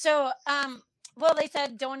 So, well, they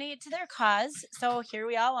said donate to their cause. So here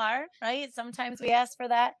we all are, right? Sometimes we ask for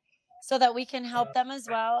that so that we can help them as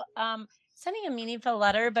well. Sending a meaningful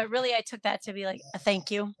letter, but really I took that to be like a thank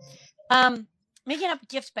you. Making up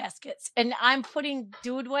gift baskets, and I'm putting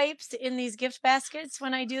dude wipes in these gift baskets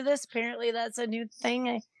when I do this. Apparently that's a new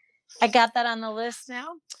thing. I got that on the list now.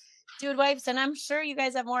 Dude wipes, and I'm sure you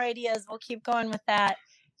guys have more ideas. We'll keep going with that.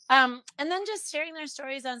 And then just sharing their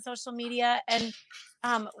stories on social media. And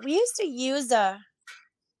we used to use I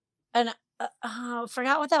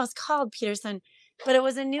forgot what that was called, Peterson, but it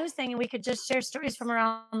was a new thing, and we could just share stories from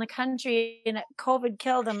around the country. And COVID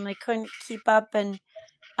killed them; they couldn't keep up, and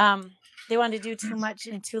they wanted to do too much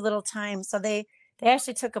in too little time, so they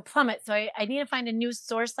actually took a plummet. So I need to find a new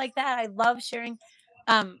source like that. I love sharing.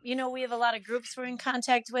 We have a lot of groups we're in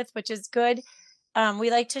contact with, which is good.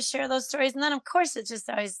 We like to share those stories, and then of course it's just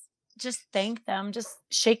always just thank them, just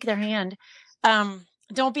shake their hand.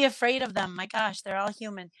 Don't be afraid of them. My gosh, they're all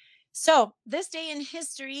human. So this day in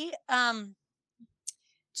history,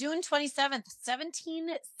 June 27th,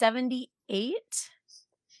 1778,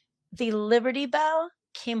 the Liberty Bell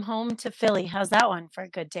came home to Philly. How's that one for a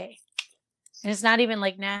good day? And it's not even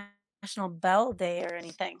like National Bell Day or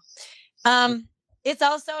anything. It's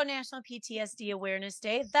also National PTSD Awareness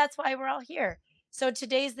Day. That's why we're all here. So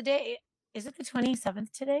today's the day. Is it the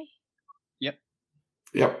 27th today? Yep.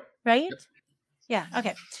 Right? Yep. Yeah.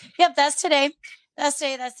 Okay. Yep. That's today. That's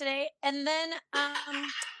today. And then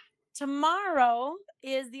tomorrow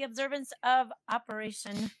is the observance of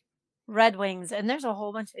Operation Red Wings. And there's a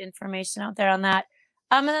whole bunch of information out there on that.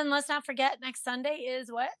 And then let's not forget, next Sunday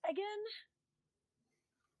is what again?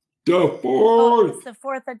 The 4th. Oh, it's the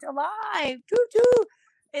 4th of July. Choo-choo.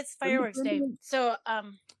 It's fireworks day. So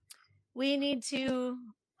we need to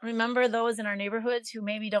remember those in our neighborhoods who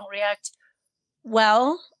maybe don't react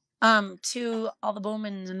well to all the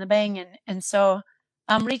booming and the banging. And so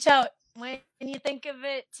reach out when you think of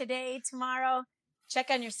it today, tomorrow.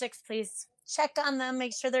 Check on your six, please. Check on them,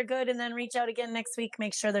 make sure they're good, and then reach out again next week.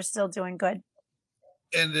 Make sure they're still doing good.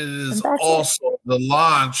 And it is also the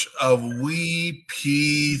launch of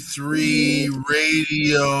WeP3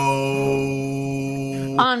 Radio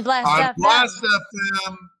on Blast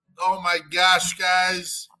FM. Oh my gosh,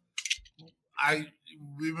 guys.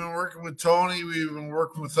 We've been working with Tony. We've been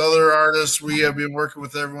working with other artists. We have been working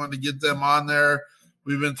with everyone to get them on there.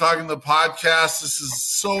 We've been talking the podcast. This is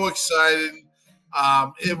so exciting.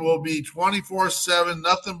 It will be 24/7,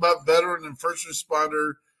 nothing but veteran and first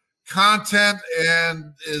responder content,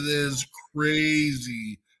 and it is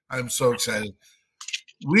crazy. I'm so excited.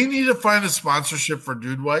 We need to find a sponsorship for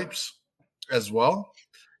Dude Wipes as well.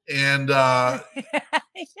 And yes,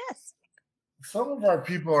 some of our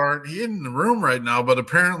people aren't in the room right now, but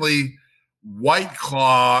apparently White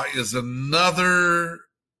Claw is another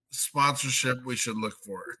sponsorship we should look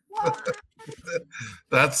for.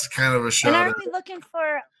 That's kind of a shout. And are we looking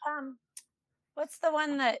for what's the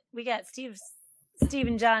one that we got Steve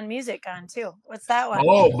and John music on too? What's that one?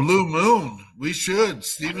 Oh, Blue Moon. We should.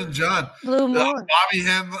 Steve and John. Blue Moon. Bobby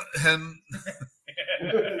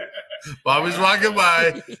Bobby's walking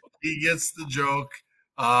by. He gets the joke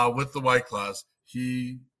with the White Claws.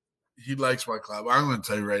 He likes White Claw. I'm going to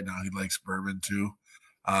tell you right now, he likes bourbon too.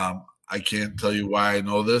 I can't tell you why I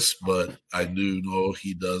know this, but I do know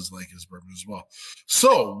he does like his bourbon as well.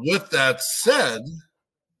 So with that said,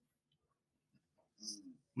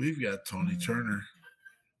 we've got Tony Turner.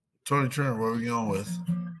 Tony Turner, what are we going with?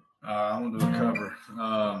 I'm going to do a cover.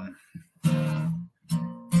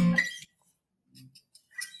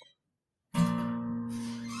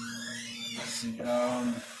 Let's see.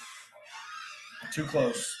 Too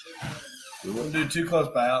Close. We're going to do Too Close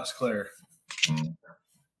by Alex Clare.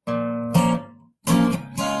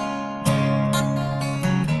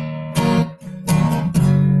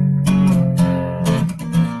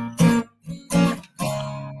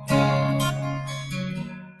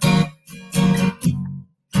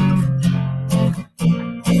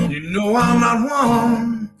 No, I'm not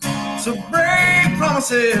one to break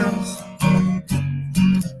promises.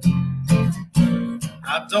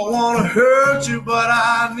 I don't want to hurt you, but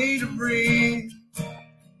I need to breathe.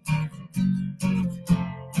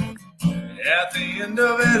 At the end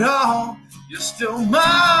of it all, you're still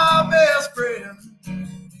my best friend.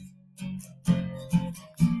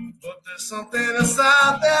 But there's something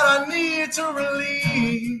inside that I need to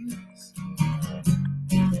release.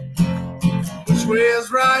 Which way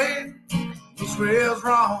is right? Which way is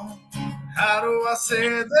wrong? How do I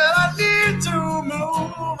say that I need to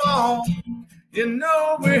move on? You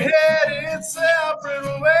know we're headed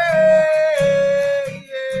separate ways.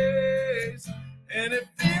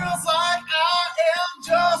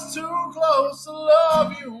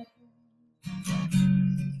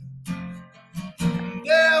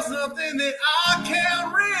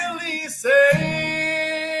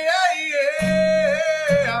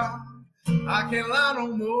 can't lie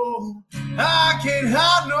no more. I can't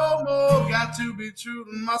hide no more. Got to be true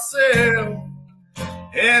to myself.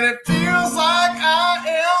 And it feels like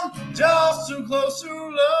I am just too close to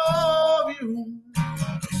love you.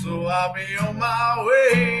 So I'll be on my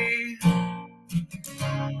way.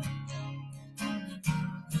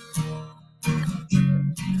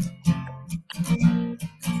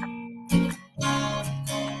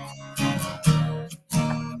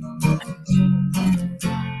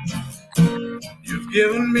 You've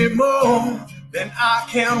given me more than I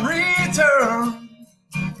can return.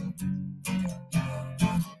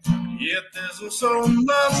 Yet there's so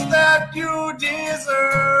much that you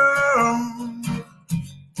deserve.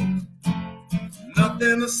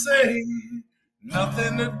 Nothing to say,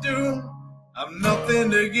 nothing to do. I've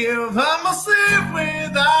nothing to give. I must live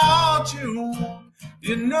without you.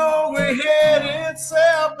 You know we're headed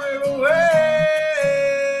separate ways.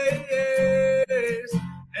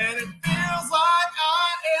 And it feels like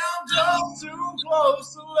I am just too close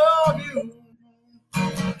to love you.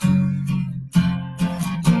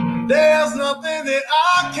 There's nothing that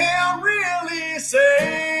I can really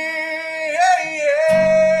say.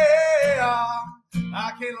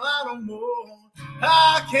 I can't lie no more.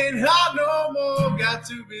 I can't hide no more. Got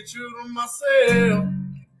to be true to myself.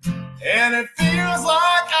 And it feels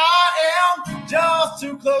like I am just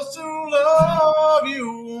too close to love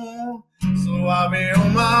you. So I'll be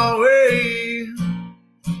on my way.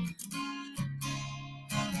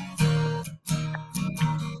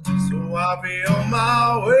 So I'll be on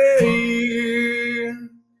my way.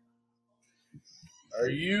 Are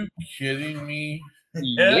you kidding me?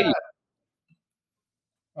 Yeah.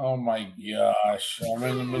 Oh my gosh. I'm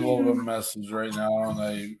in the middle of a message right now and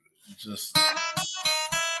I just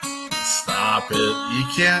stop it. You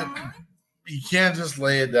can't just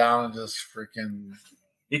lay it down and just freaking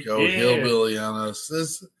go hillbilly on us.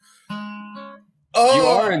 You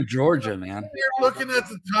are in Georgia, man. We're looking at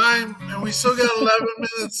the time and we still got 11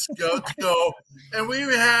 minutes to go. And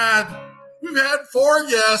we've had 4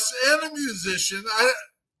 guests and a musician.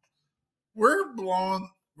 We're blowing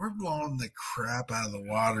the crap out of the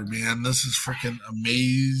water, man. This is freaking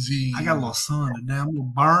amazing. I got a little sun, a damn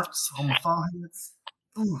little burns on my foreheads.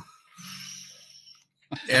 Ooh.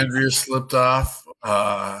 Andrea slipped off.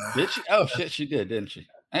 Did she? Oh shit, she did, didn't she?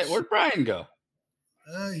 Hey, where'd Brian go?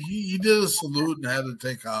 He did a salute and had to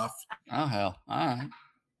take off. Oh hell! All right.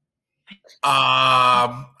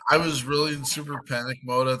 I was really in super panic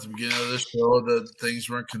mode at the beginning of the show that things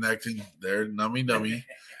weren't connecting there, nummy,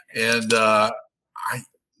 and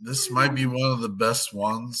this might be one of the best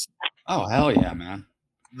ones. Oh hell yeah, man!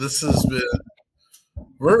 This has been.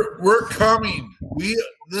 We're coming.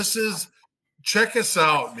 Check us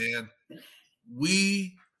out, man.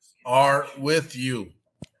 We are with you.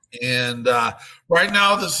 And right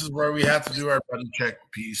now, this is where we have to do our buddy check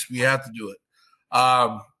piece. We have to do it.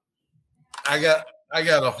 I got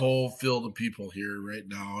a whole field of people here right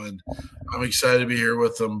now, and I'm excited to be here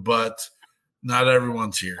with them, but not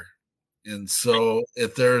everyone's here. And so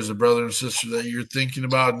if there's a brother and sister that you're thinking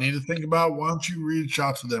about, need to think about, why don't you reach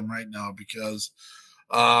out to them right now? Because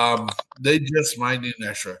they just might need an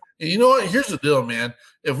extra. And you know what? Here's the deal, man.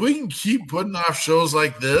 If we can keep putting off shows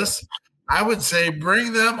like this, I would say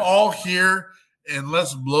bring them all here and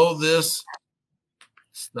let's blow this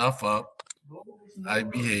stuff up. I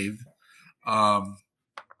behaved. I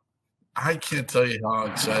can't tell you how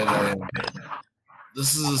excited I am.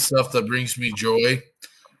 This is the stuff that brings me joy.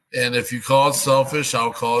 And if you call it selfish,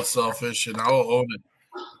 I'll call it selfish and I'll own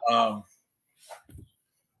it.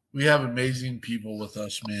 We have amazing people with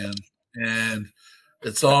us, man. And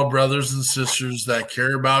it's all brothers and sisters that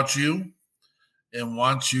care about you and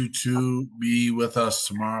want you to be with us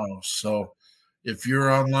tomorrow. So if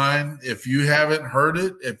you're online, if you haven't heard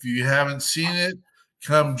it, if you haven't seen it,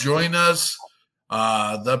 come join us.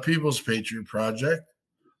 The People's Patriot Project.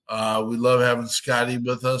 We love having Scotty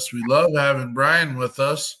with us. We love having Brian with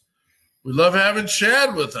us. We love having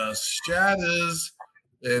Shad with us. Shad is,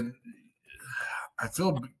 and I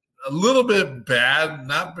feel a little bit bad,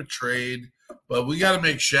 not betrayed, but we got to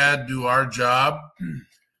make Shad do our job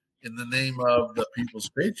in the name of the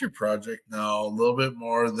People's Patriot Project now, a little bit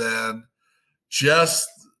more than just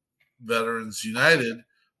Veterans United,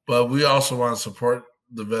 but we also want to support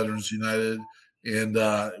the Veterans United, and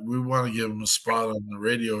we want to give him a spot on the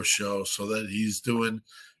radio show so that he's doing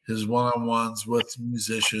his one-on-ones with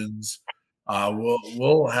musicians.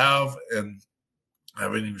 We'll have, and I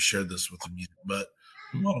haven't even shared this with him yet, but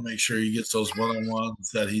we want to make sure he gets those one-on-ones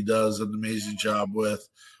that he does an amazing job with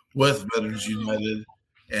Veterans United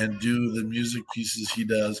and do the music pieces he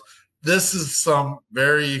does. This is some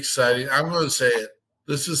very exciting. I'm going to say it.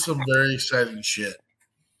 This is some very exciting shit.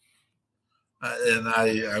 And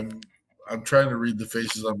I'm trying to read the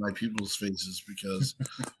faces on my people's faces because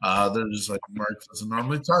they're just like, Mark doesn't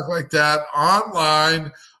normally talk like that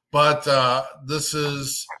online. But this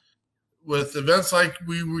is with events like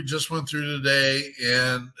we just went through today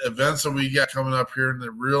and events that we got coming up here in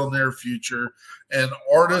the real near future and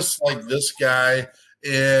artists like this guy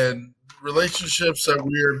and relationships that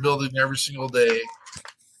we are building every single day.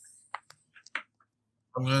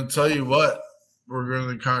 I'm going to tell you what, we're going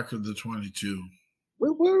to conquer the 22.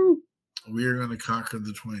 Woo woo. We are going to conquer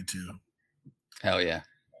the 22. Hell yeah.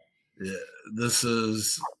 Yeah, this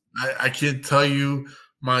is, I can't tell you,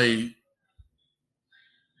 my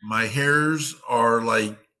hairs are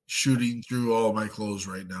like shooting through all my clothes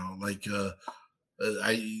right now. Like,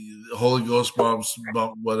 Holy Ghost bombs,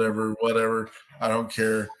 whatever. I don't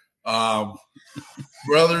care.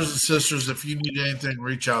 Brothers and sisters, if you need anything,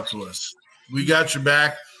 reach out to us. We got your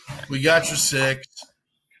back. We got your six.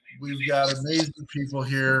 We've got amazing people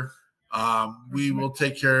here. We will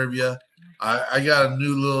take care of you. I got a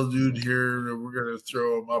new little dude here. We're going to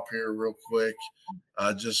throw him up here real quick.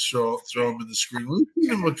 Just throw him in the screen. We've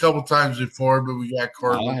seen him a couple times before, but we got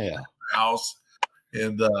Corbin in the house.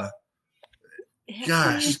 And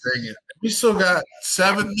gosh, dang it. We still got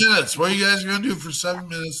 7 minutes. What are you guys going to do for 7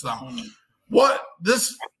 minutes now? What?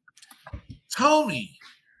 Tell me.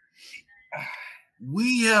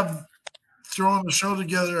 We have thrown the show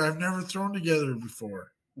together. I've never thrown together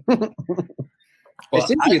before. Well, I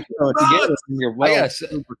think you throw it together when you're well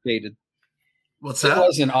lubricated. What's that? that? It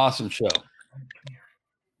was an awesome show.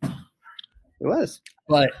 It was.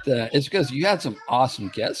 But it's because you had some awesome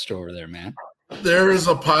guests over there, man. There is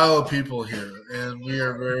a pile of people here, and we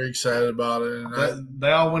are very excited about it. And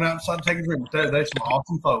they all went outside to take a drink. They're some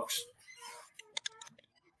awesome folks.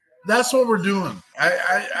 That's what we're doing.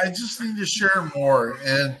 I just need to share more.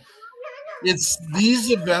 And it's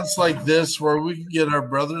these events like this where we can get our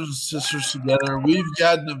brothers and sisters together. We've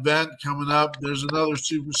got an event coming up. There's another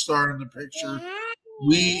superstar in the picture.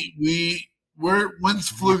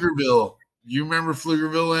 When's Pflugerville? You remember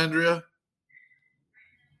Pflugerville, Andrea?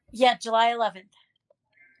 Yeah, July 11th.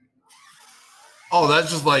 Oh,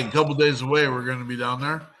 that's just like a couple days away. We're going to be down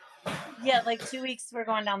there. Yeah, like 2 weeks. We're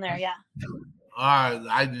going down there. Yeah.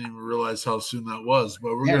 I didn't even realize how soon that was,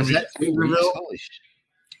 but we're going to be at Pflugerville.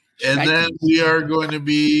 And then we are going to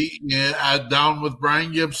be down with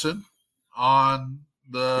Brian Gibson on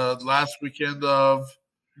the last weekend of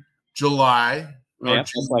July. Yeah,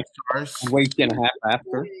 it's like a week and a half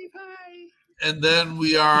after. And then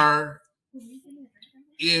we are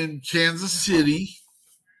in Kansas City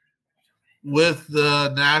with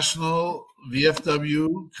the National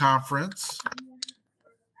VFW Conference.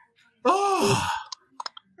 Oh.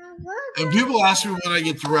 And people ask me when I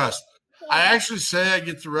get to rest. I actually say I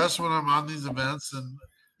get to rest when I'm on these events, and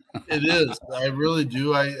it is. I really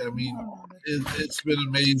do. I mean, it's been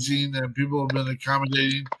amazing, and people have been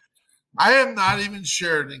accommodating. I have not even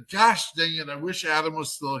shared, and gosh dang it, I wish Adam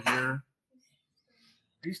was still here.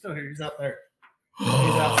 He's still here. He's out there. He's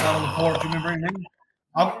outside on the porch. You remember his name?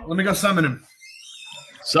 Let me go summon him.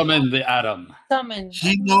 Summon the Adam. Summon.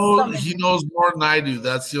 He knows more than I do.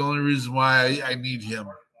 That's the only reason why I need him.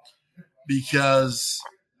 Because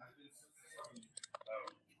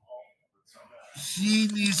he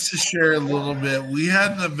needs to share a little bit. We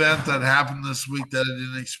had an event that happened this week that I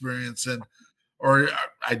didn't experience, or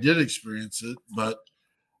I did experience it, but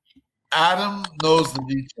Adam knows the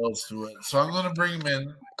details to it. So I'm going to bring him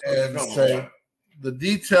in and say the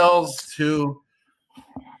details to.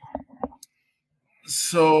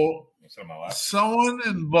 So someone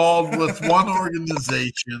involved with one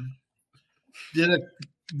organization did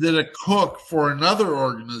a cook for another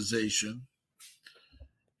organization,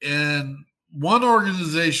 and one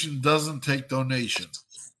organization doesn't take donations,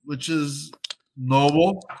 which is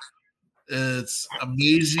noble. It's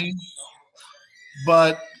amazing.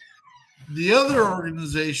 But the other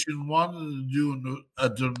organization wanted to do a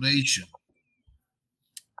donation,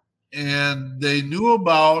 and they knew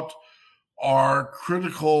about our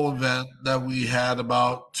critical event that we had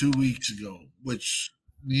about 2 weeks ago, which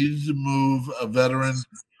needed to move a veteran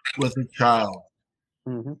with a child.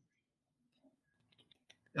 Mm-hmm.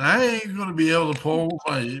 And I ain't going to be able to pull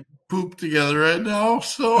my poop together right now,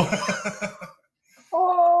 so.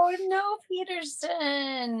 Oh, no,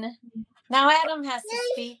 Peterson. Now Adam has to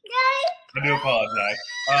speak. I do apologize.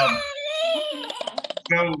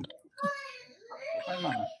 So,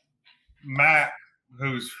 Matt,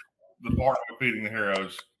 who's the partner of Feeding the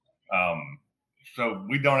Heroes, so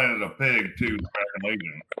we donated a pig to the American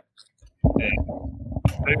Legion. And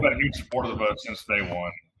they've been a huge supporter of us since day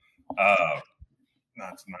one.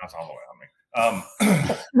 it's all the way on me.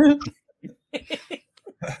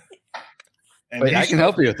 And Wait, I can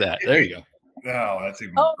help you with that. There you go. No, that's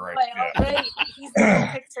even Oh, great. boy, Yeah. all right. He's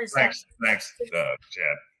got pictures. Thanks,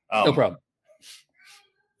 Chad. No problem.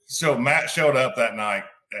 So Matt showed up that night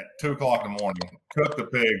at 2:00 in the morning, cooked the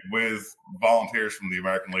pig with volunteers from the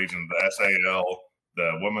American Legion, the SAL,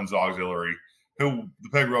 the Women's Auxiliary, who the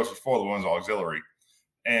pig roast was for the Women's Auxiliary,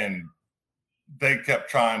 and they kept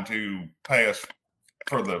trying to pay us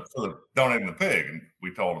for the donating the pig, and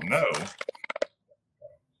we told them no.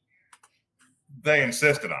 They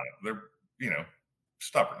insisted on it. They're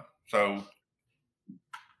stubborn. So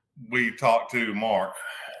we talked to Mark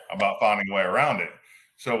about finding a way around it.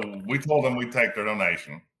 So we told them we'd take their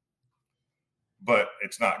donation, but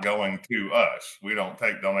it's not going to us. We don't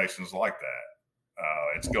take donations like that.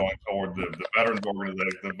 It's going toward the veterans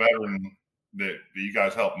organization, the veteran that you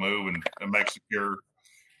guys help move and make secure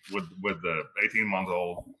with the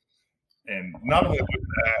 18-month-old. And not only with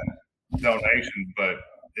that donation, but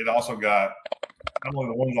it also got not only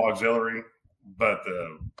the Women's Auxiliary, but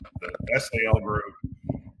the SAL group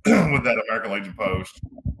with that American Legion post,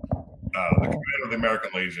 the commander of the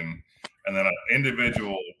American Legion, and then an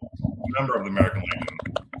individual member of the American Legion.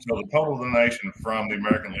 So the total donation from the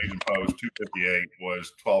American Legion post 258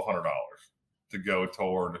 was $1,200 to go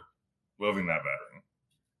toward moving that veteran.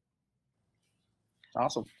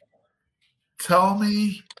 Awesome. Tell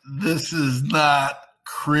me this is not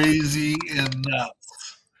crazy and nuts.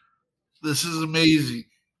 This is amazing.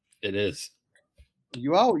 It is.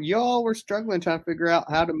 You all were struggling trying to figure out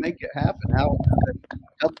how to make it happen, how to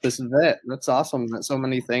help this vet. That's awesome that so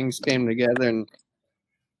many things came together, and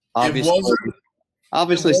obviously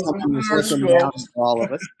something was slipping down for all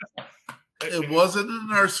of us. It wasn't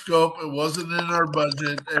in our scope. It wasn't in our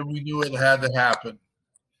budget, and we knew it had to happen.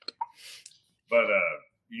 But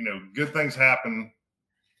good things happen.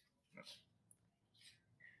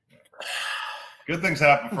 Good things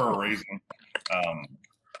happen for a reason.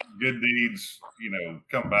 Good deeds,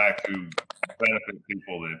 come back to benefit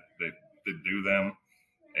people that do them,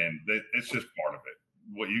 and it's just part of it.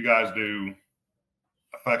 What you guys do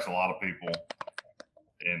affects a lot of people,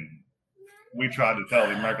 and we tried to tell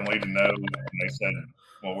the American Legion no, and they said,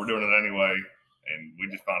 "Well, we're doing it anyway," and we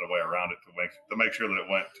just found a way around it to make sure that it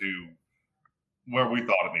went to where we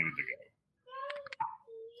thought it needed to go.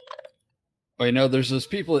 Well, there's those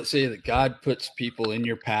people that say that God puts people in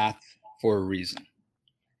your path for a reason.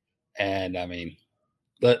 And I mean,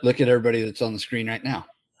 look at everybody that's on the screen right now.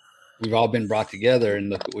 We've all been brought together, and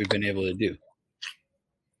look what we've been able to do.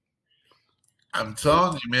 I'm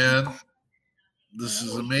telling you, man, this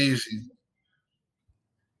is amazing.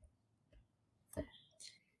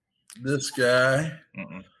 This guy,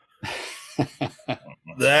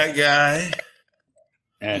 that guy,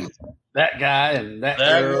 and that guy, and that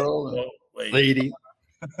girl, lady,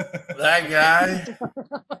 that guy.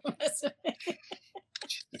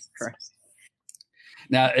 Jesus Christ.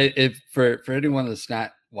 Now, if for anyone that's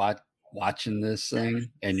not watching this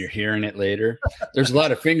thing and you're hearing it later, there's a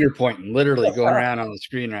lot of finger pointing literally going around on the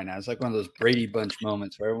screen right now. It's like one of those Brady Bunch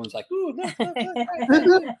moments where everyone's like, "Ooh, look."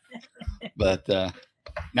 But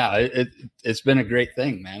no, it's been a great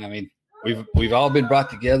thing, man. I mean, we've all been brought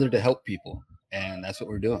together to help people, and that's what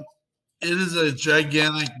we're doing. It is a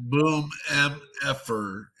gigantic boom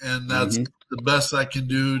MFer, and that's the best I can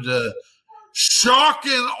do to shock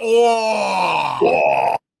and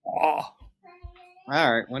awe. All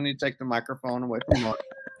right, we need to take the microphone away from Mark.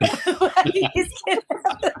 It's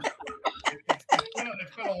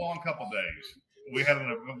been a long couple days. We had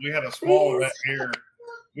a small event here.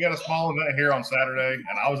 We had a small event here on Saturday,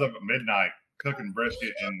 and I was up at midnight cooking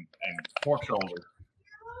brisket and pork shoulder,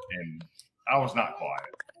 and I was not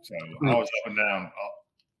quiet. So I was up and down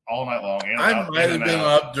all night long. I might have been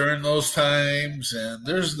up during those times, and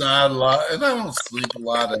there's not a lot, and I don't sleep a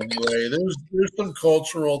lot anyway. There's some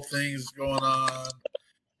cultural things going on.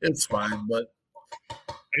 It's fine, but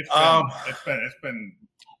it's been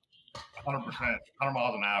 100%, 100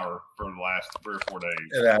 miles an hour for the last 3 or 4 days.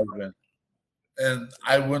 It has been, and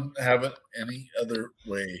I wouldn't have it any other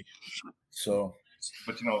way. So,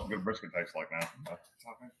 but you know what good brisket tastes like now.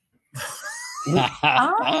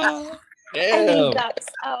 Oh, I think that's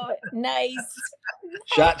nice.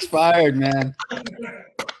 Shots fired, man.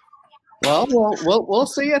 Well, we'll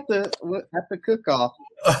see at the cook-off.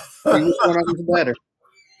 See which one of them's better.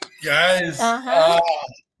 Guys, I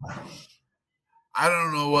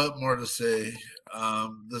don't know what more to say.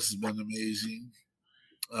 This has been amazing.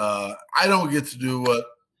 I don't get to do what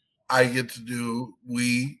I get to do.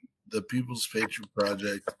 We, the People's Patriot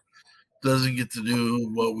Project, doesn't get to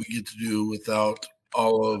do what we get to do without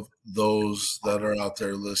all of those that are out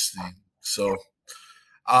there listening. So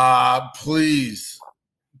please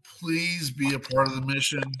be a part of the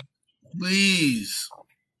mission. Please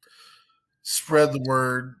spread the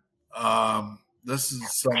word. This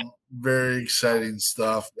is some very exciting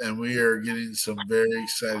stuff, and we are getting some very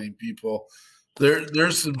exciting people.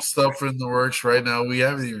 There's some stuff in the works right now we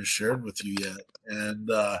haven't even shared with you yet, and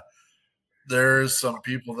there's some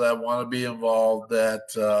people that want to be involved that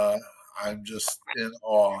I'm just in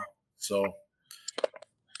awe. So,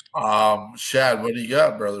 Shad, what do you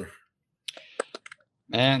got, brother?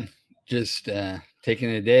 Man, just taking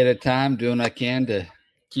a day at a time, doing what I can to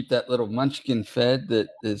keep that little munchkin fed that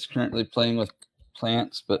is currently playing with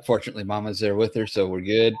plants, but fortunately Mama's there with her, so we're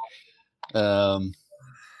good.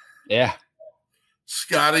 Yeah.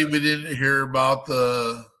 Scotty, we didn't hear about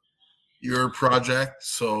your project,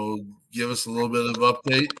 so give us a little bit of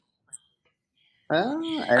update.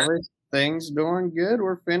 Everything's doing good.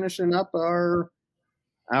 We're finishing up our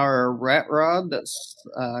rat rod that's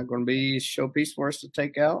going to be showpiece for us to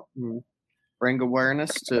take out and bring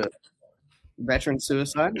awareness to veteran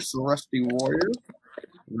suicide. It's the Rusty Warrior.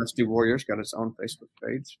 Rusty Warrior's got its own Facebook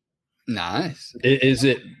page. Nice. Is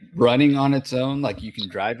it running on its own? Like you can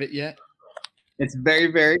drive it yet? It's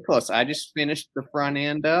very, very close. I just finished the front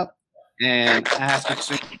end up, and I have to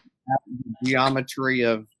figure out the geometry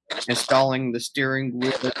of installing the steering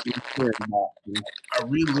wheel and the steering box. Are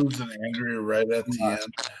we losing Andrea right at the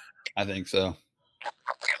end? I think so.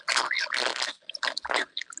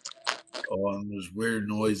 Oh, and there's weird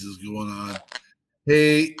noises going on.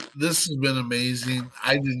 Hey, this has been amazing.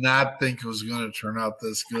 I did not think it was going to turn out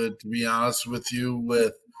this good, to be honest with you,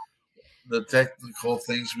 with the technical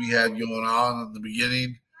things we had going on in the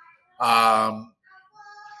beginning. I'm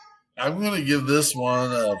going to give this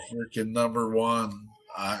one a freaking number one.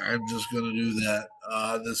 I'm just going to do that.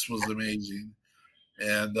 This was amazing.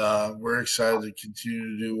 And we're excited to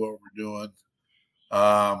continue to do what we're doing.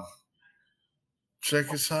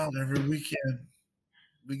 Check us out every weekend.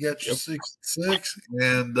 We got you 6 to 6.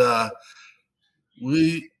 And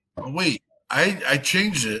I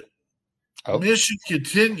changed it. Oh. Mission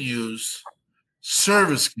continues.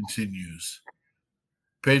 Service continues.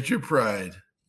 Patriot Pride.